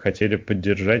мы хотели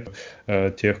поддержать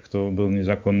тех, кто был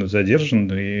незаконно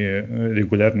задержан, и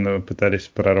регулярно пытались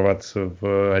прорваться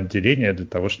в отделение для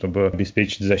того, чтобы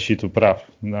обеспечить защиту прав.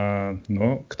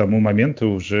 Но к тому моменту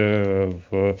уже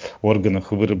в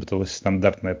органах выработалась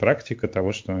стандартная практика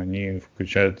того, что они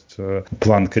включают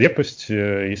план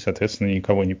крепости и, соответственно,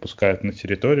 никого не пускают на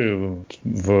территорию.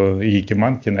 В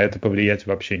Якиманке на это повлиять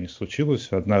вообще не случилось.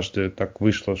 Однажды так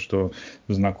вышло, что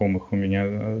знакомых у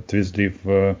меня отвезли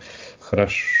в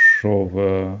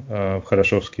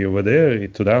Хорошовский УВД, и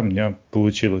туда у меня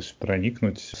получилось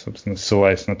проникнуть, собственно,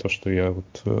 ссылаясь на то, что я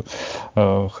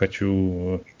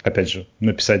хочу, опять же,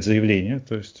 написать заявление,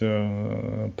 то есть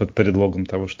под предлогом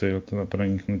того, что я туда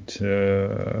проникнуть.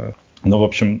 Но, в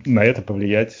общем, на это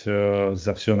повлиять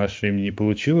за все наше время не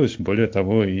получилось. Более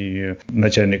того, и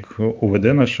начальник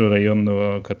УВД нашего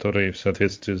районного, который в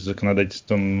соответствии с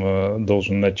законодательством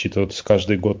должен отчитываться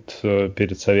каждый год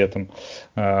перед советом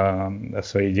о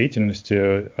своей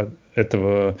деятельности,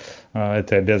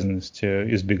 этой обязанности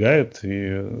избегает,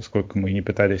 и сколько мы не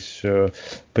пытались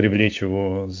привлечь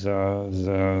его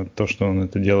за то, что он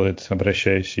это делает,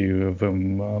 обращаясь и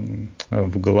в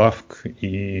главк,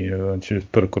 и через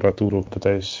прокуратуру,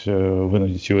 пытаясь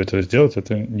вынудить его это сделать,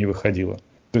 это не выходило.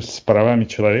 То есть с правами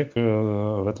человека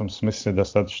в этом смысле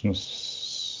достаточно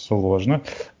сложно.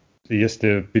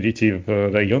 Если перейти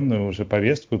в районную уже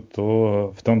повестку,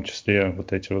 то в том числе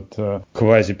вот эти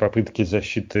квази-попытки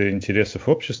защиты интересов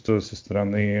общества со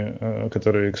стороны,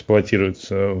 которые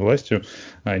эксплуатируются властью,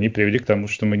 они привели к тому,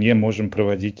 что мы не можем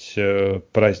проводить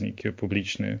праздники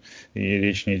публичные. И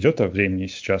речь не идет о времени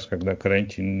сейчас, когда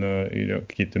карантин или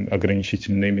какие-то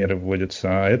ограничительные меры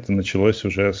вводятся, а это началось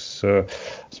уже с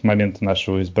момента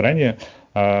нашего избрания.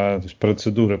 то есть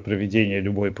процедура проведения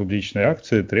любой публичной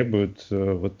акции требует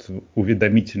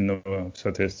уведомительного в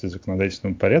соответствии с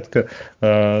законодательным порядком.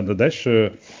 Но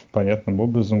дальше, понятным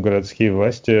образом, городские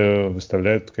власти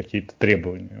выставляют какие-то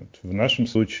требования. В нашем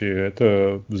случае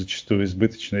это зачастую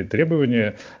избыточные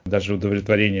требования, даже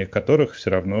удовлетворение которых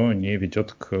все равно не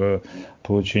ведет к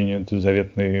получению этой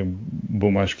заветной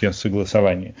бумажки о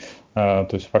согласовании. То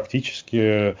есть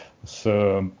фактически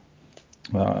с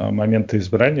момента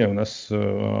избрания у нас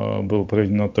было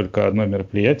проведено только одно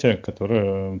мероприятие,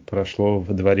 которое прошло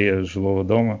во дворе жилого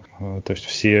дома. То есть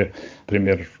все,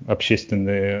 например,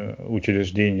 общественные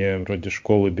учреждения вроде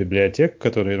школы, библиотек,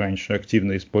 которые раньше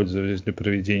активно использовались для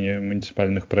проведения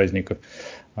муниципальных праздников,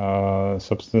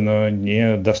 собственно,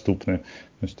 недоступны.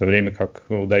 То есть в то время как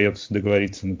удается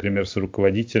договориться, например, с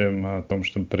руководителем о том,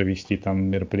 чтобы провести там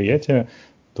мероприятие,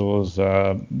 то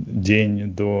за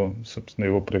день до, собственно,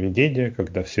 его проведения,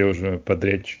 когда все уже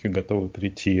подрядчики готовы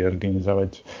прийти и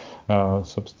организовать,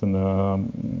 собственно,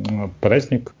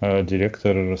 праздник,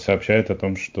 директор сообщает о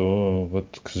том, что,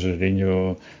 вот, к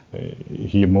сожалению,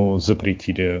 ему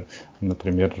запретили,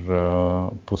 например,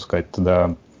 пускать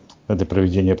туда для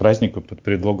проведения праздника под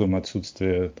предлогом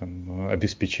отсутствия там,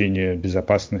 обеспечения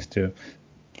безопасности.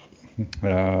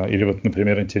 Или вот,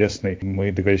 например, интересный,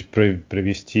 мы договорились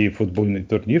провести футбольный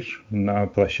турнир на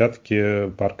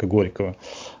площадке парка Горького,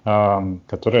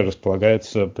 которая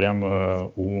располагается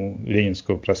прямо у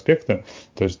Ленинского проспекта,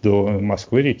 то есть до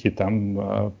Москвы-реки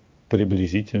там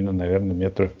приблизительно, наверное,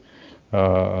 метров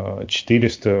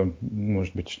 400,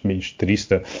 может быть, чуть меньше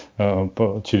 300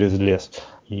 через лес.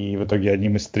 И в итоге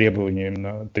одним из требований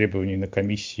на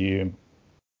комиссии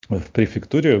в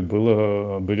префектуре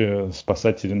были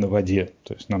спасатели на воде.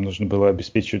 То есть нам нужно было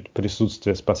обеспечивать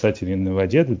присутствие спасателей на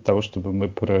воде для того, чтобы мы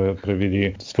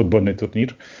провели футбольный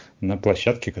турнир на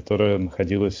площадке, которая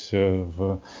находилась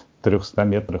в 300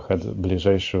 метрах от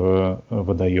ближайшего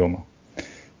водоема.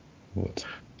 Вот.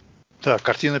 Да,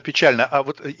 картина печальная. А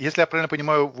вот, если я правильно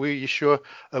понимаю, вы еще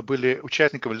были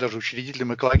участником или даже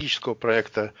учредителем экологического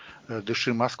проекта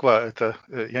 «Дыши, Москва». Это,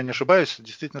 я не ошибаюсь,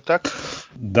 действительно так?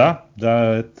 Да,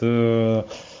 это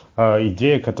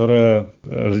идея, которая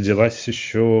родилась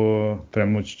еще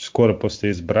прямо очень скоро после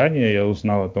избрания. Я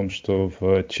узнал о том, что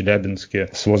в Челябинске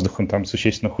с воздухом там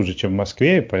существенно хуже, чем в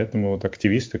Москве, и поэтому вот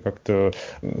активисты как-то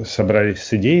собрались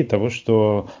с идеей того,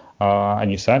 что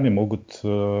они сами могут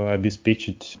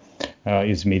обеспечить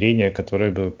измерения,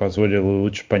 которые бы позволили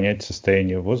лучше понять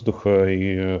состояние воздуха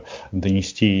и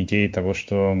донести идеи того,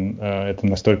 что это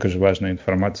настолько же важная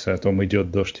информация о том,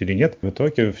 идет дождь или нет. В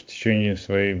итоге в течение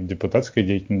своей депутатской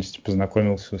деятельности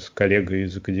познакомился с коллегой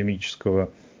из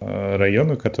академического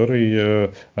района,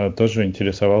 который тоже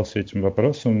интересовался этим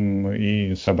вопросом,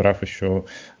 и собрав еще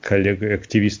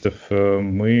коллег-активистов,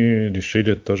 мы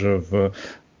решили тоже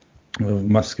в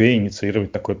Москве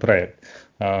инициировать такой проект.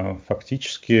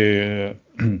 Фактически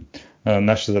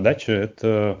наша задача –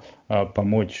 это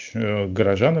помочь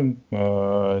горожанам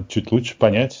чуть лучше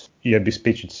понять и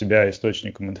обеспечить себя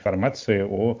источником информации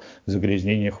о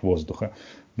загрязнениях воздуха.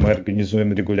 Мы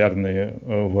организуем регулярные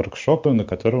воркшопы, на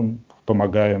которых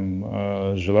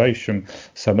помогаем желающим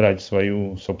собрать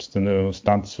свою собственную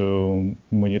станцию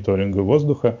мониторинга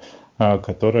воздуха,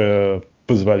 которая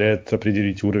позволяет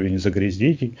определить уровень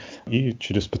загрязнений и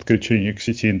через подключение к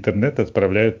сети интернет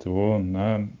отправляет его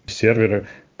на серверы,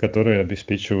 которые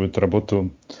обеспечивают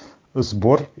работу,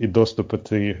 сбор и доступ к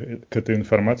этой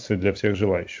информации для всех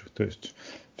желающих. То есть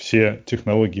все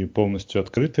технологии полностью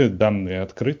открыты, данные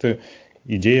открыты.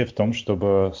 Идея в том,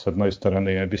 чтобы, с одной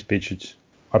стороны, обеспечить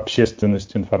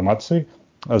общественность информацией,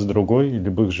 а с другой,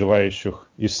 любых желающих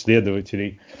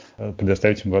исследователей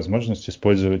предоставить им возможность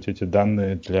использовать эти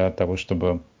данные для того,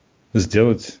 чтобы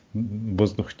сделать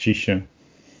воздух чище.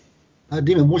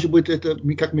 Дима, может быть, это,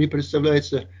 как мне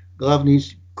представляется, главный,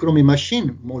 кроме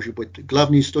машин, может быть,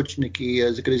 главные источники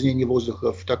загрязнения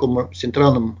воздуха в таком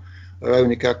центральном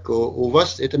районе, как у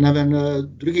вас, это, наверное,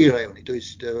 другие районы, то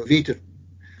есть ветер.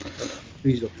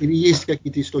 Или есть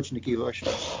какие-то источники ваши?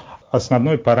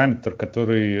 Основной параметр,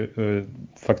 который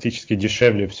фактически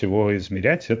дешевле всего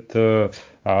измерять, это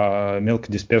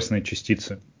мелкодисперсные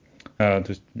частицы. То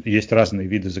есть разные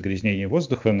виды загрязнения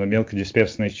воздуха, но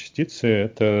мелкодисперсные частицы –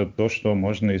 это то, что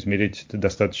можно измерить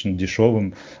достаточно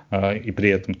дешевым и при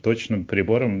этом точным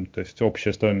прибором. То есть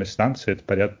общая стоимость станции – это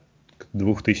порядка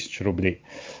 2000 рублей.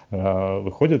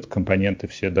 Выходят компоненты,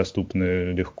 все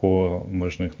доступны легко,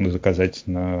 можно их заказать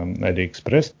на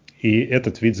AliExpress. И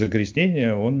этот вид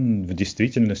загрязнения, он в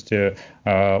действительности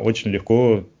очень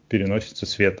легко переносится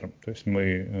с ветром. То есть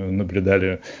мы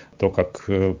наблюдали то, как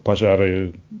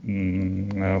пожары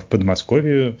в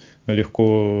Подмосковье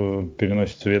легко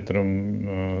переносятся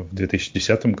ветром. В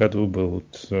 2010 году был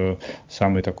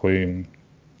самый такой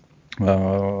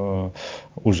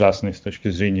ужасный с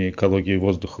точки зрения экологии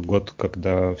воздуха год,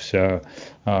 когда вся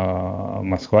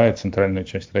Москва и центральная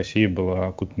часть России была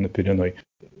окутана пеленой.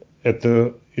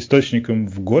 Это источником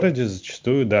в городе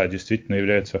зачастую, да, действительно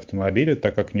являются автомобили,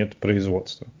 так как нет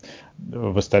производства.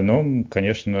 В остальном,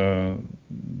 конечно,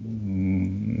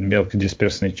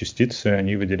 мелкодисперсные частицы,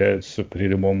 они выделяются при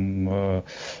любом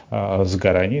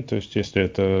сгорании. То есть, если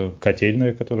это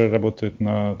котельная, которая работает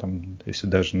если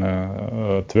даже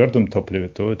на твердом топливе,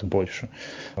 то это больше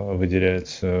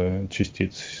выделяется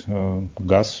частиц.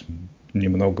 Газ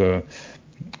немного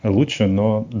лучше,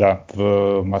 но да,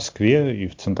 в Москве и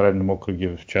в Центральном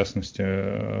округе, в частности,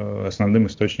 основным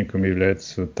источником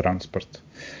является транспорт.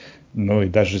 Но и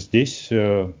даже здесь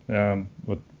я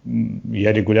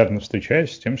регулярно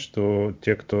встречаюсь с тем, что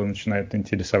те, кто начинает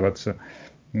интересоваться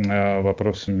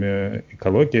вопросами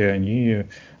экологии,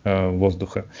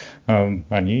 воздуха,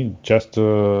 они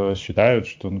часто считают,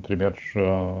 что, например,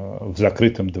 в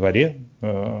закрытом дворе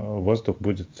воздух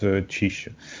будет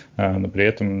чище. Но при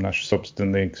этом наши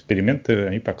собственные эксперименты,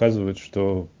 они показывают,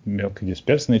 что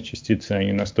мелкодисперсные частицы,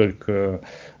 они настолько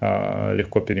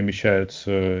легко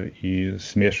перемещаются и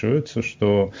смешиваются,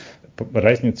 что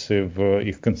разницы в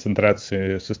их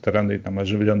концентрации со стороны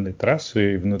оживленной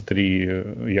трассы и внутри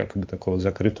якобы такого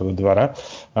закрытого двора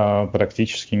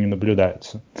практически не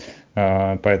наблюдается.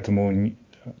 Поэтому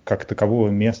как такового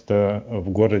места в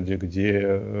городе,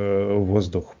 где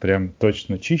воздух прям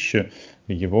точно чище,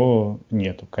 его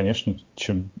нету. Конечно,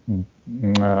 чем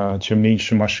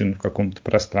меньше машин в каком-то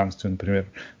пространстве, например,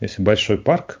 если большой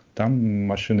парк, там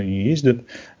машины не ездят,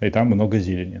 и там много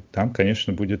зелени. Там,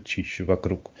 конечно, будет чище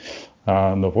вокруг.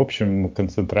 Но, в общем,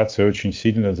 концентрация очень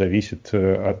сильно зависит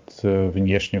от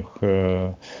внешних,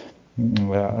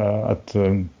 от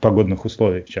погодных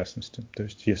условий, в частности. То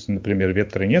есть, если, например,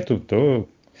 ветра нету, то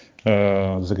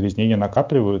загрязнения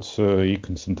накапливаются, и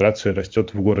концентрация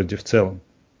растет в городе в целом.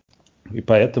 И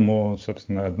поэтому,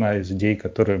 собственно, одна из идей,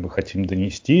 которую мы хотим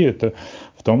донести, это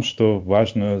в том, что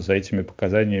важно за этими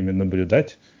показаниями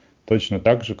наблюдать точно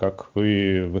так же, как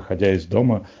вы, выходя из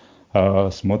дома,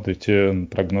 смотрите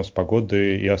прогноз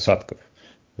погоды и осадков.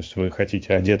 То есть вы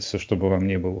хотите одеться, чтобы вам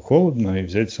не было холодно, и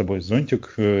взять с собой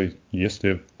зонтик,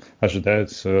 если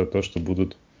ожидается то, что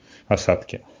будут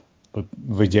осадки.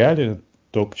 В идеале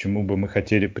то, к чему бы мы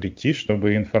хотели прийти,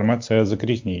 чтобы информация о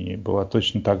загрязнении была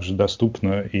точно так же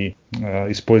доступна и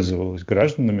использовалась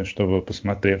гражданами, чтобы,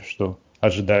 посмотрев, что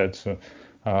ожидаются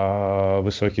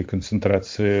высокие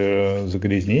концентрации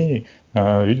загрязнений,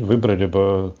 выбрали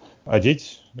бы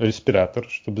одеть респиратор,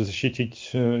 чтобы защитить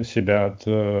себя от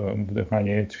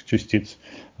вдыхания этих частиц,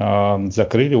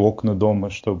 закрыли окна дома,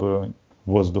 чтобы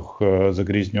воздух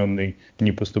загрязненный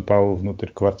не поступал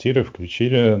внутрь квартиры,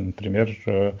 включили, например,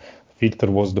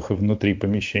 фильтр воздуха внутри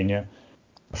помещения,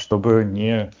 чтобы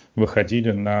не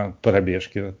выходили на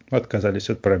пробежки, отказались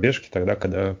от пробежки тогда,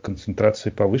 когда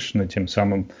концентрация повышена, тем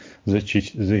самым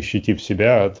защитив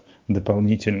себя от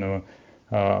дополнительного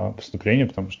поступления,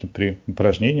 потому что при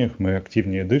упражнениях мы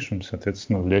активнее дышим,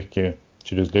 соответственно,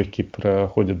 через легкие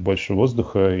проходит больше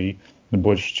воздуха и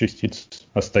больше частиц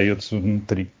остается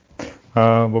внутри.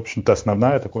 В общем-то,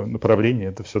 основное такое направление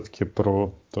это все-таки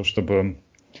про то, чтобы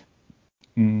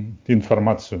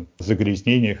информацию о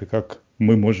загрязнениях и как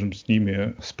мы можем с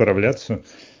ними справляться,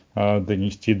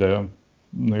 донести до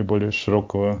наиболее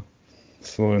широкого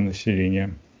слоя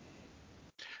населения.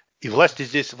 И власти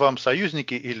здесь вам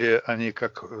союзники или они,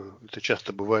 как это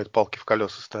часто бывает, палки в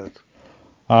колеса ставят?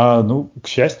 К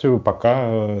счастью,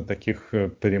 пока таких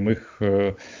прямых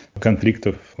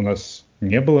конфликтов у нас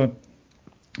не было.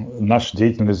 Наша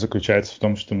деятельность заключается в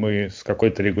том, что мы с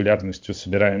какой-то регулярностью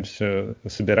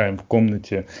собираем в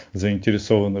комнате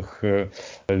заинтересованных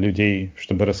людей,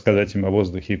 чтобы рассказать им о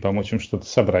воздухе и помочь им что-то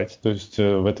собрать. То есть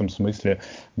в этом смысле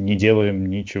не делаем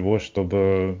ничего,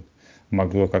 чтобы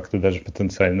могло как-то даже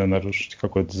потенциально нарушить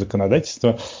какое-то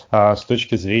законодательство. А с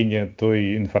точки зрения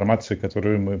той информации,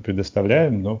 которую мы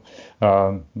предоставляем,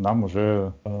 нам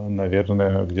уже,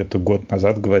 наверное, где-то год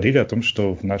назад говорили о том,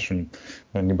 что в нашем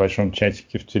небольшом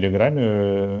чатике в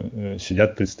Телеграме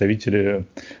сидят представители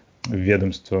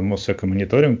ведомства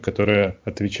Мосэкомониторинг, которое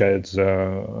отвечает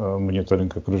за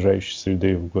мониторинг окружающей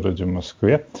среды в городе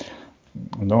Москве.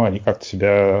 Но они как-то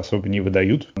себя особо не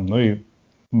выдают. И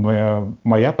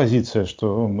моя позиция,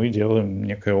 что мы делаем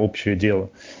некое общее дело.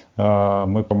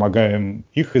 Мы помогаем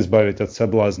их избавить от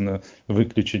соблазна,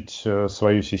 выключить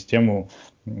свою систему,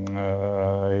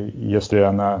 если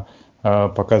она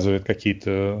показывает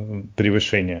какие-то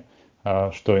превышения,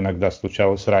 что иногда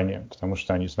случалось ранее, потому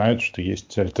что они знают, что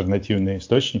есть альтернативные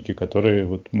источники, которые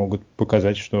вот могут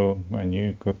показать, что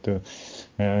они как-то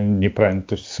неправильно,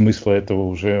 то есть смысла этого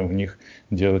уже у них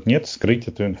делать нет, скрыть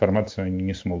эту информацию они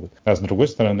не смогут. А с другой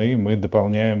стороны, мы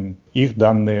дополняем их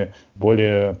данные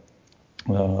более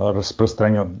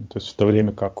распространенно. То есть в то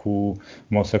время как у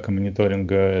вUZc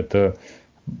мониторинга это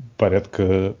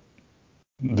порядка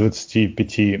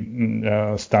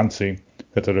 25 станций,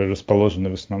 которые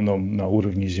расположены в основном на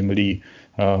уровне земли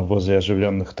возле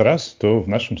оживленных трасс, то в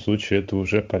нашем случае это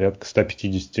уже порядка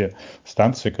 150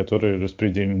 станций, которые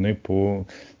распределены по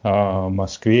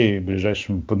Москве и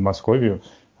ближайшему Подмосковью,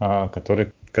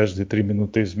 которые каждые 3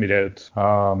 минуты измеряют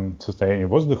состояние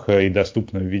воздуха и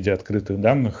доступны в виде открытых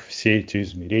данных все эти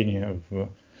измерения в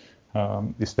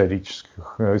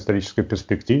исторической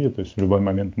перспективе, то есть в любой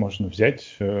момент можно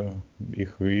взять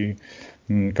их и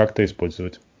как-то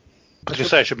использовать.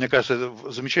 Потрясающе, мне кажется, это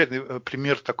замечательный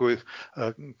пример такой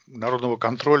народного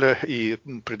контроля и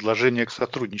предложения к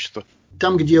сотрудничеству.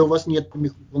 Там, где у вас нет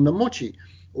полномочий,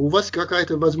 у вас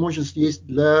какая-то возможность есть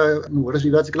для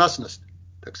развивать гласность,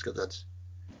 так сказать.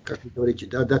 Как вы говорите,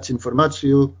 дать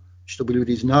информацию, чтобы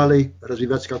люди знали,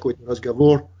 развивать какой-то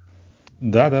разговор.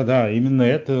 Да, именно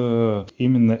это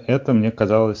мне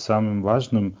казалось самым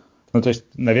важным. Ну, то есть,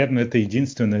 наверное, это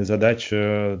единственная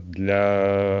задача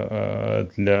для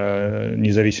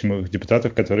независимых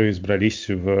депутатов, которые избрались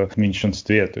в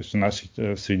меньшинстве. То есть у нас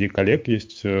среди коллег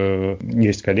есть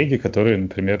коллеги, которые,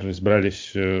 например,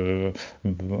 избрались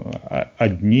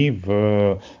одни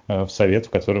в совет, в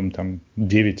котором там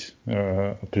 9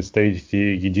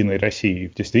 представителей Единой России.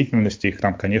 В действительности их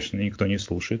там, конечно, никто не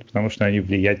слушает, потому что они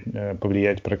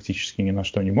повлиять практически ни на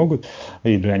что не могут.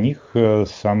 И для них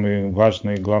самый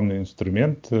важный и главный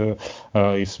инструмент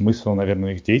и смысл,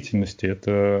 наверное, их деятельности —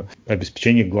 это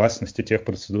обеспечение гласности тех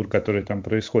процедур, которые там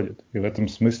происходят. И в этом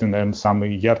смысле, наверное,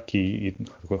 самый яркий и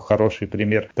такой хороший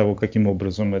пример того, каким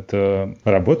образом это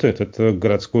работает, это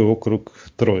городской округ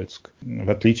Троицк.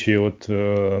 В отличие от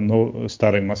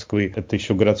старой Москвы, это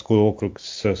еще городской округ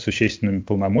с существенными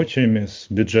полномочиями, с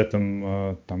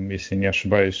бюджетом, там, если не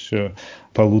ошибаюсь,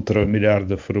 1,5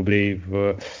 миллиарда рублей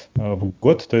в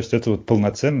год. То есть это вот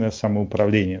полноценное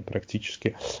самоуправление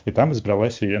практически. И там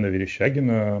избралась Елена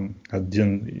Верещагина,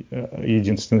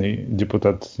 единственный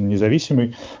депутат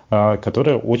независимый,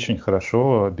 которая очень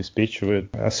хорошо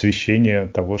обеспечивает освещение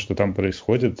того, что там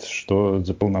происходит, что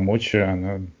за полномочия.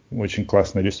 Она очень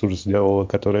классный ресурс сделала,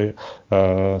 который,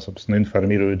 собственно,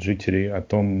 информирует жителей о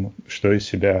том, что из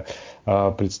себя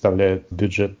представляет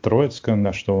бюджет Троицка,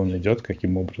 на что он идет,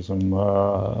 каким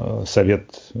образом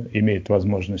совет имеет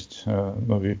возможность,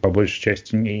 и по большей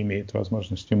части не имеет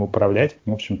возможности им управлять.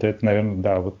 В общем-то, это,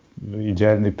 наверное, вот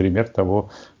идеальный пример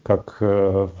того, как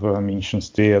в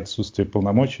меньшинстве и отсутствии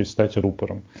полномочий стать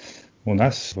рупором. У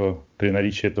нас при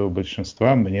наличии этого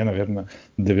большинства мне, наверное,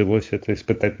 довелось это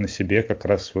испытать на себе как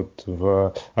раз вот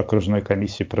в окружной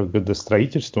комиссии по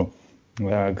градостроительству,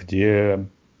 где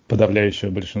подавляющее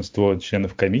большинство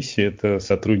членов комиссии — это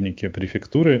сотрудники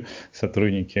префектуры,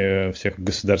 сотрудники всех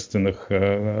государственных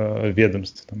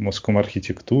ведомств,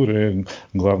 Моском-архитектуры,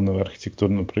 главного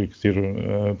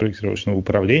архитектурно-проектировочного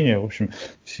управления. В общем,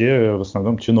 все в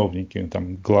основном чиновники,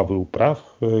 там главы управ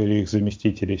или их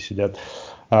заместители сидят.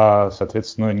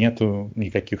 Соответственно, нету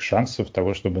никаких шансов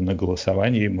того, чтобы на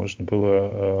голосовании можно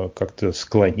было как-то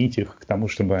склонить их к тому,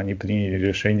 чтобы они приняли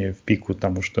решение в пику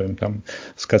тому, что им там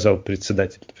сказал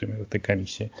председатель, например, этой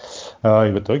комиссии.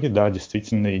 И в итоге, да,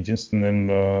 действительно,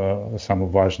 единственным самым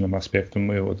важным аспектом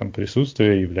моего там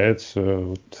присутствия является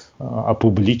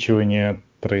опубличивание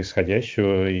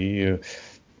происходящего и,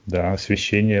 да,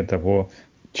 освещение того,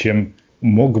 чем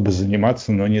мог бы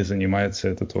заниматься, но не занимается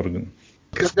этот орган.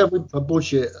 Когда вы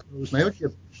побольше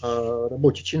узнаете о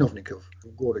работе чиновников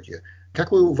в городе,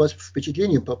 какое у вас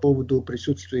впечатление по поводу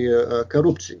присутствия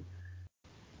коррупции?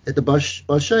 Это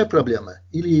большая проблема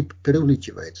или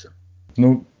преувеличивается?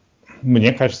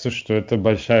 Мне кажется, что это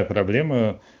большая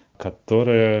проблема,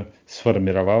 которая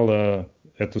сформировала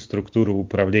эту структуру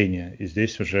управления. И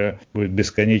здесь уже будет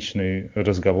бесконечный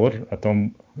разговор о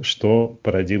том, что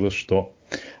породило что.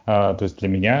 То есть для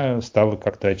меня стало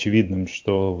как-то очевидным,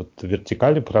 что вот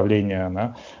вертикаль управления,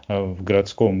 она в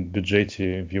городском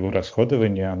бюджете, в его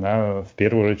расходовании, она в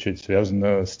первую очередь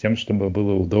связана с тем, чтобы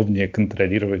было удобнее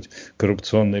контролировать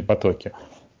коррупционные потоки.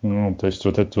 То есть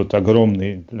вот этот вот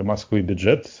огромный для Москвы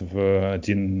бюджет в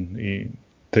 1,5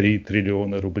 3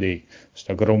 триллиона рублей. То есть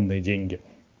огромные деньги.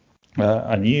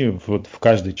 Они вот в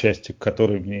каждой части, к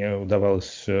которой мне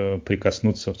удавалось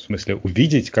прикоснуться, в смысле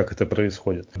увидеть, как это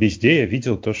происходит, везде я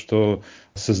видел то, что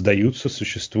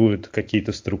существуют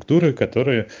какие-то структуры,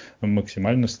 которые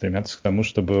максимально стремятся к тому,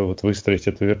 чтобы вот выстроить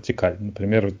эту вертикаль.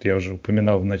 Например, вот я уже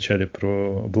упоминал в начале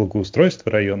про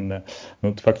благоустройство районное.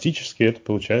 Вот фактически это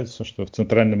получается, что в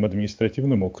Центральном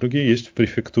административном округе есть в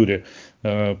префектуре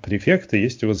префект, и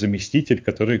есть его заместитель,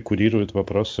 который курирует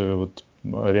вопросы вот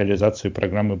реализации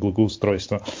программы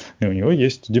благоустройства. И у него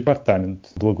есть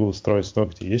департамент благоустройства,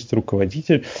 где есть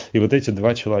руководитель. И вот эти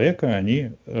два человека,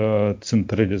 они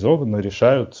централизованно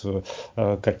решают,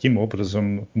 каким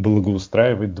образом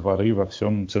благоустраивать дворы во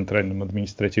всем Центральном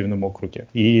административном округе.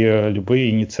 И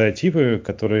любые инициативы,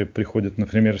 которые приходят,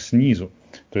 например, снизу,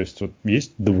 то есть вот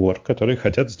есть двор, которые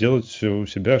хотят сделать у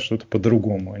себя что-то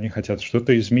по-другому, они хотят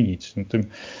что-то изменить.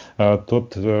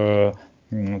 Тот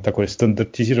такой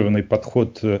стандартизированный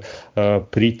подход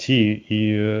прийти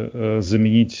и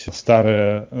заменить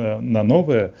старое на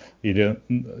новое или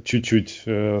чуть-чуть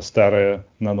старое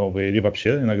на новое, или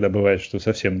вообще иногда бывает, что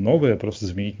совсем новое просто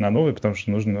заменить на новое, потому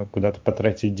что нужно куда-то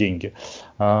потратить деньги.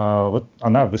 Вот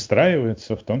она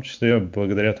выстраивается в том числе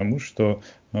благодаря тому, что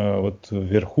вот в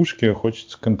верхушке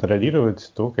хочется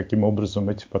контролировать то, каким образом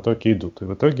эти потоки идут. И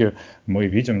в итоге мы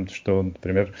видим, что,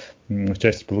 например, в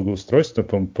части благоустройства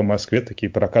по Москве такие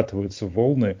прокатываются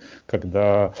волны,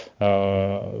 когда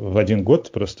в один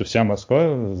год просто вся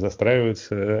Москва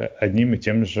застраивается одним и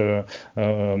тем же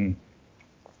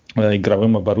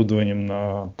игровым оборудованием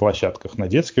на площадках, на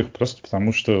детских, просто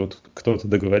потому что вот кто-то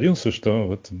договорился, что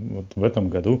вот в этом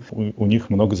году у них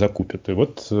много закупят. И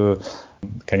вот,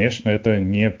 конечно, это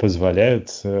не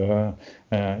позволяет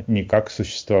никак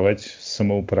существовать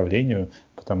самоуправлению,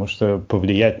 потому что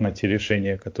повлиять на те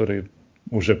решения, которые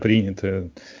уже приняты,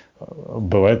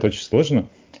 бывает очень сложно.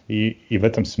 И в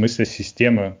этом смысле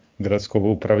система городского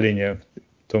управления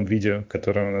в том виде,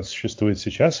 которое у нас существует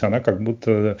сейчас, она как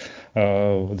будто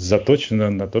заточена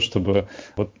на то, чтобы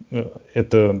вот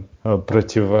это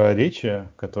противоречие,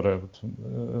 которое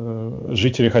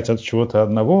жители хотят чего-то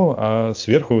одного, а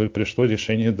сверху пришло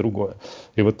решение другое.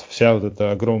 И вот вся вот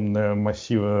эта огромная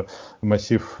массив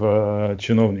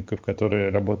чиновников, которые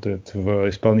работают в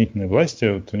исполнительной власти,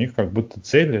 вот у них как будто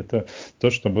цель это то,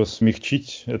 чтобы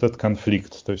смягчить этот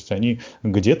конфликт. То есть они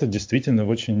где-то действительно в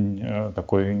очень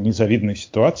такой незавидной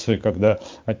ситуации, когда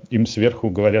им сверху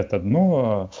говорят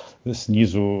одно, а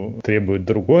снизу требуют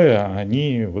другое, а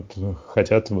они вот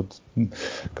хотят вот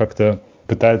как-то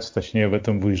пытаются, точнее, в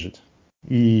этом выжить.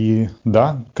 И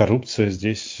да, коррупция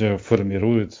здесь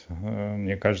формирует,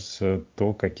 мне кажется,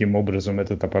 то, каким образом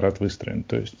этот аппарат выстроен.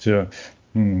 То есть в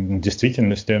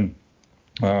действительности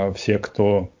все,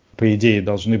 кто по идее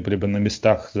должны были бы на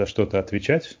местах за что-то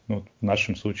отвечать, ну, в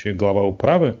нашем случае глава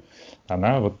управы,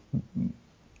 она вот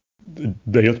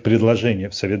дает предложение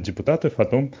в Совет депутатов о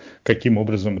том, каким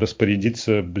образом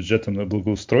распорядиться бюджетом на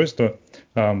благоустройство,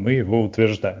 а мы его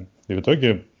утверждаем. И в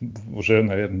итоге уже,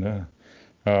 наверное,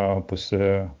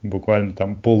 после буквально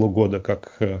там полугода,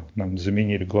 как нам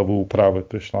заменили главу управы,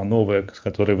 пришла новая, с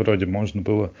которой вроде можно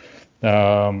было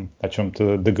о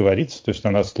чем-то договориться, то есть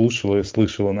она слушала и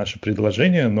слышала наши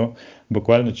предложения, но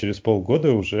буквально через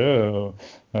полгода уже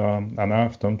она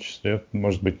в том числе,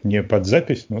 может быть, не под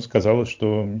запись, но сказала,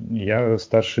 что я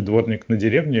старший дворник на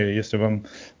деревне, если вам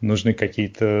нужны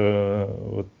какие-то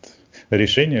вот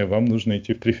решения, вам нужно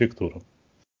идти в префектуру.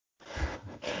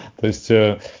 То есть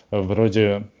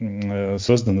вроде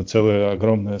создана целая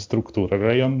огромная структура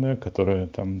районная, которая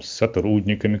там с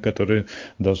сотрудниками, которые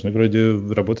должны вроде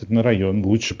работать на район,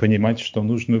 лучше понимать, что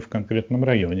нужно в конкретном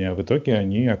районе. А в итоге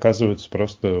они оказываются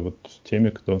просто вот теми,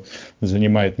 кто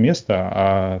занимает место,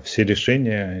 а все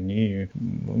решения, они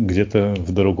где-то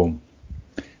в другом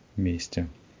месте.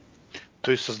 То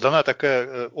есть создана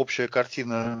такая общая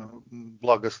картина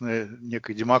благостной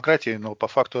некой демократии, но по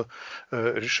факту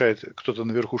решает кто-то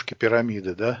на верхушке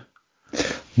пирамиды, да?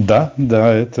 Да,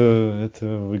 это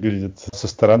выглядит со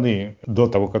стороны, до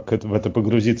того, как в это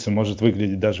погрузиться, может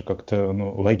выглядеть даже как-то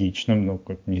логичным, но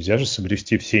нельзя же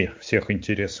соблюсти всех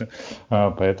интересы.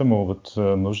 Поэтому вот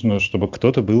нужно, чтобы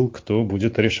кто-то был, кто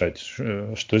будет решать,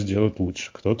 что сделать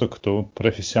лучше. Кто-то, кто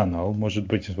профессионал, может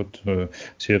быть, вот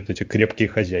все вот эти крепкие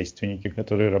хозяйственники,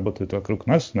 которые работают вокруг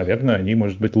нас, наверное, они,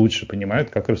 может быть, лучше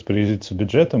понимают, как распорядиться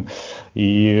бюджетом.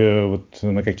 И вот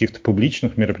на каких-то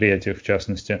публичных мероприятиях, в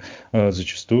частности,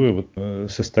 зачастую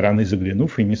вот со стороны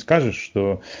заглянув, и не скажешь,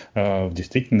 что в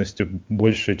действительности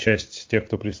большая часть тех,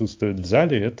 кто присутствует в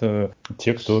зале, это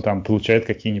те, кто там получает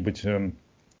какие-нибудь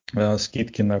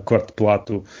скидки на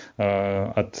квартплату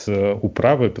от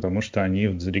управы, потому что они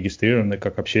зарегистрированы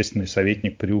как общественный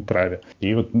советник при управе.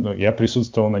 И вот я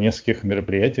присутствовал на нескольких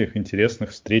мероприятиях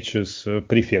интересных, встречи с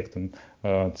префектом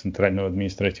Центрального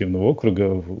административного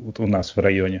округа у нас в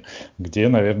районе, где,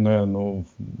 наверное,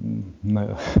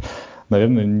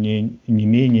 не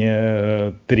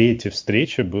менее трети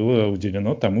встречи было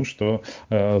уделено тому, что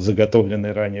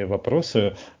заготовленные ранее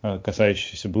вопросы,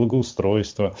 касающиеся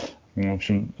благоустройства, в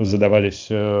общем, задавались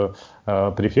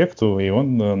префекту, и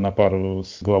он на пару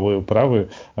с главой управы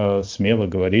смело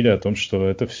говорили о том, что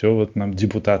это все вот нам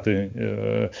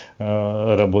депутаты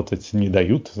работать не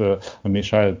дают,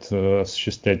 мешают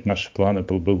осуществлять наши планы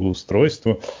по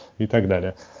благоустройству и так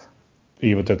далее.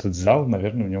 И вот этот зал,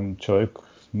 наверное, в нем человек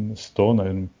 100,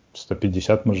 наверное,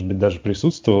 150, может быть, даже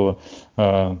присутствовало.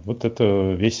 Вот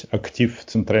это весь актив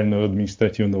Центрального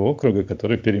административного округа,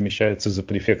 который перемещается за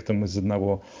префектом из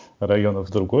одного района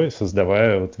в другой,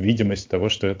 создавая вот видимость того,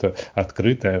 что это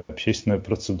открытая общественная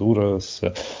процедура с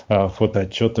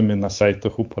фотоотчетами на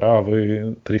сайтах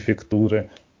управы, префектуры.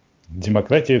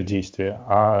 Демократия в действии.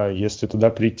 А если туда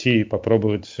прийти и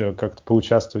попробовать как-то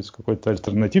поучаствовать в какой-то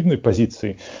альтернативной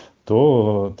позиции,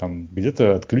 то там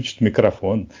где-то отключат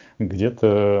микрофон,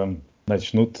 где-то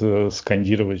начнут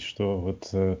скандировать, что вот,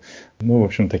 в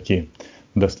общем, такие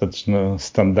достаточно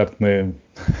стандартные,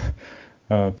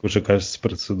 уже кажется,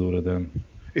 процедуры, да.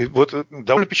 И вот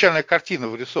довольно печальная картина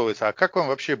вырисовывается. А как вам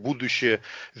вообще будущее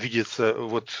видится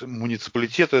вот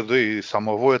муниципалитета, да и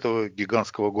самого этого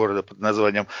гигантского города под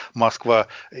названием Москва?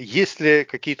 Есть ли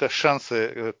какие-то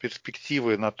шансы,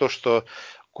 перспективы на то, что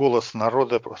голос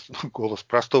народа, голос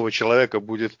простого человека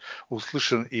будет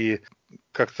услышан и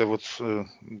как-то вот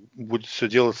будет все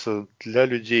делаться для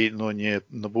людей, но не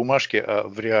на бумажке, а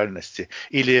в реальности?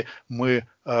 Или мы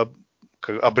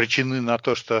обречены на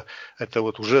то, что это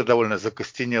вот уже довольно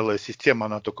закостенелая система,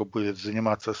 она только будет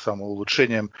заниматься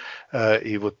самоулучшением.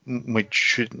 И вот мы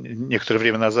чуть некоторое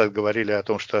время назад говорили о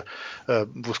том, что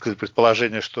высказали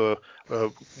предположение, что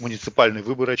муниципальные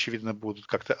выборы, очевидно, будут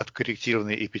как-то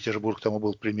откорректированы, и Петербург тому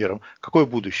был примером. Какое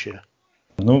будущее?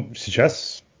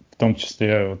 Сейчас, в том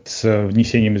числе вот с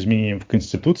внесением изменений в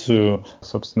Конституцию,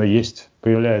 собственно,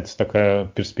 появляется такая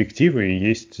перспектива и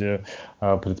есть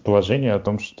предположение о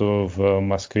том, что в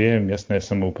Москве местное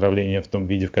самоуправление в том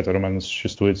виде, в котором оно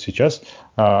существует сейчас,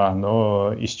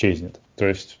 оно исчезнет. То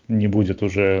есть не будет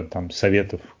уже там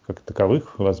советов как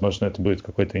таковых, возможно, это будет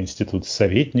какой-то институт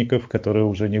советников, который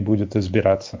уже не будет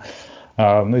избираться.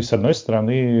 И с одной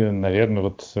стороны, наверное,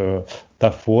 вот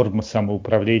та форма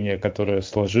самоуправления, которая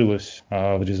сложилась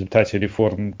в результате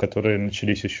реформ, которые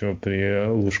начались еще при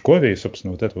Лужкове, и,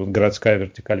 собственно, вот эта вот городская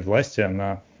вертикаль власти,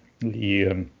 она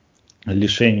и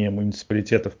лишение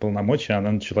муниципалитетов полномочий,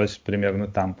 она началась примерно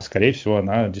там. Скорее всего,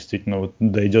 она действительно вот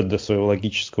дойдет до своего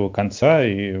логического конца,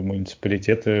 и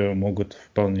муниципалитеты могут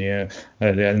вполне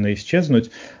реально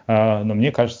исчезнуть. Но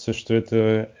мне кажется, что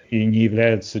это и не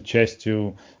является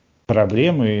частью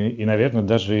проблемы, и, наверное,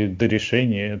 даже до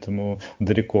решения этому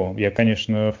далеко. Я,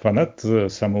 конечно, фанат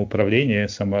самоуправления,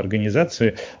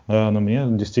 самоорганизации, но мне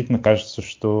действительно кажется,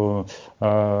 что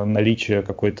наличие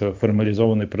какой-то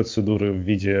формализованной процедуры в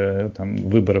виде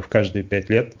выборов каждые 5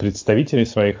 лет представителей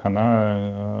своих,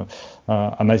 она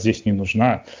здесь не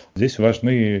нужна. Здесь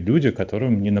важны люди,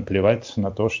 которым не наплевать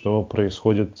на то, что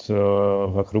происходит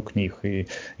вокруг них. И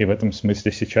в этом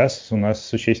смысле сейчас у нас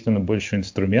существенно больше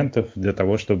инструментов для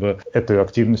того, чтобы этой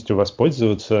активностью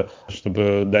воспользоваться,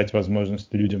 чтобы дать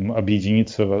возможность людям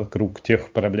объединиться вокруг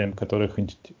тех проблем, которые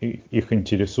их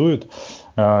интересуют.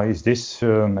 И здесь,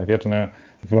 наверное,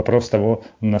 вопрос того,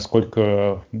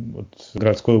 насколько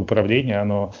городское управление,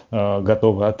 оно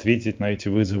готово ответить на эти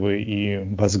вызовы и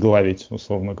возглавить,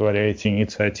 условно говоря, эти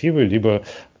инициативы, либо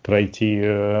пройти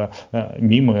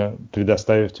мимо,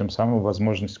 предоставив тем самым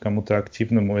возможность кому-то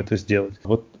активному это сделать.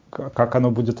 Вот как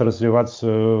оно будет развиваться,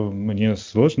 мне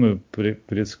сложно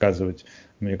предсказывать.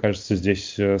 Мне кажется,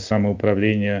 здесь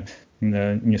самоуправление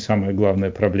не самая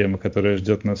главная проблема, которая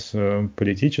ждет нас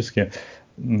политически.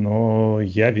 Но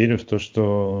я верю в то,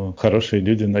 что хорошие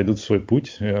люди найдут свой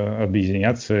путь,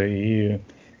 объединятся и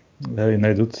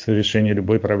найдут решение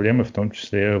любой проблемы, в том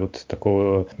числе вот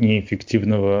такого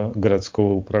неэффективного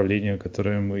городского управления,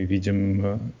 которое мы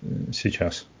видим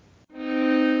сейчас.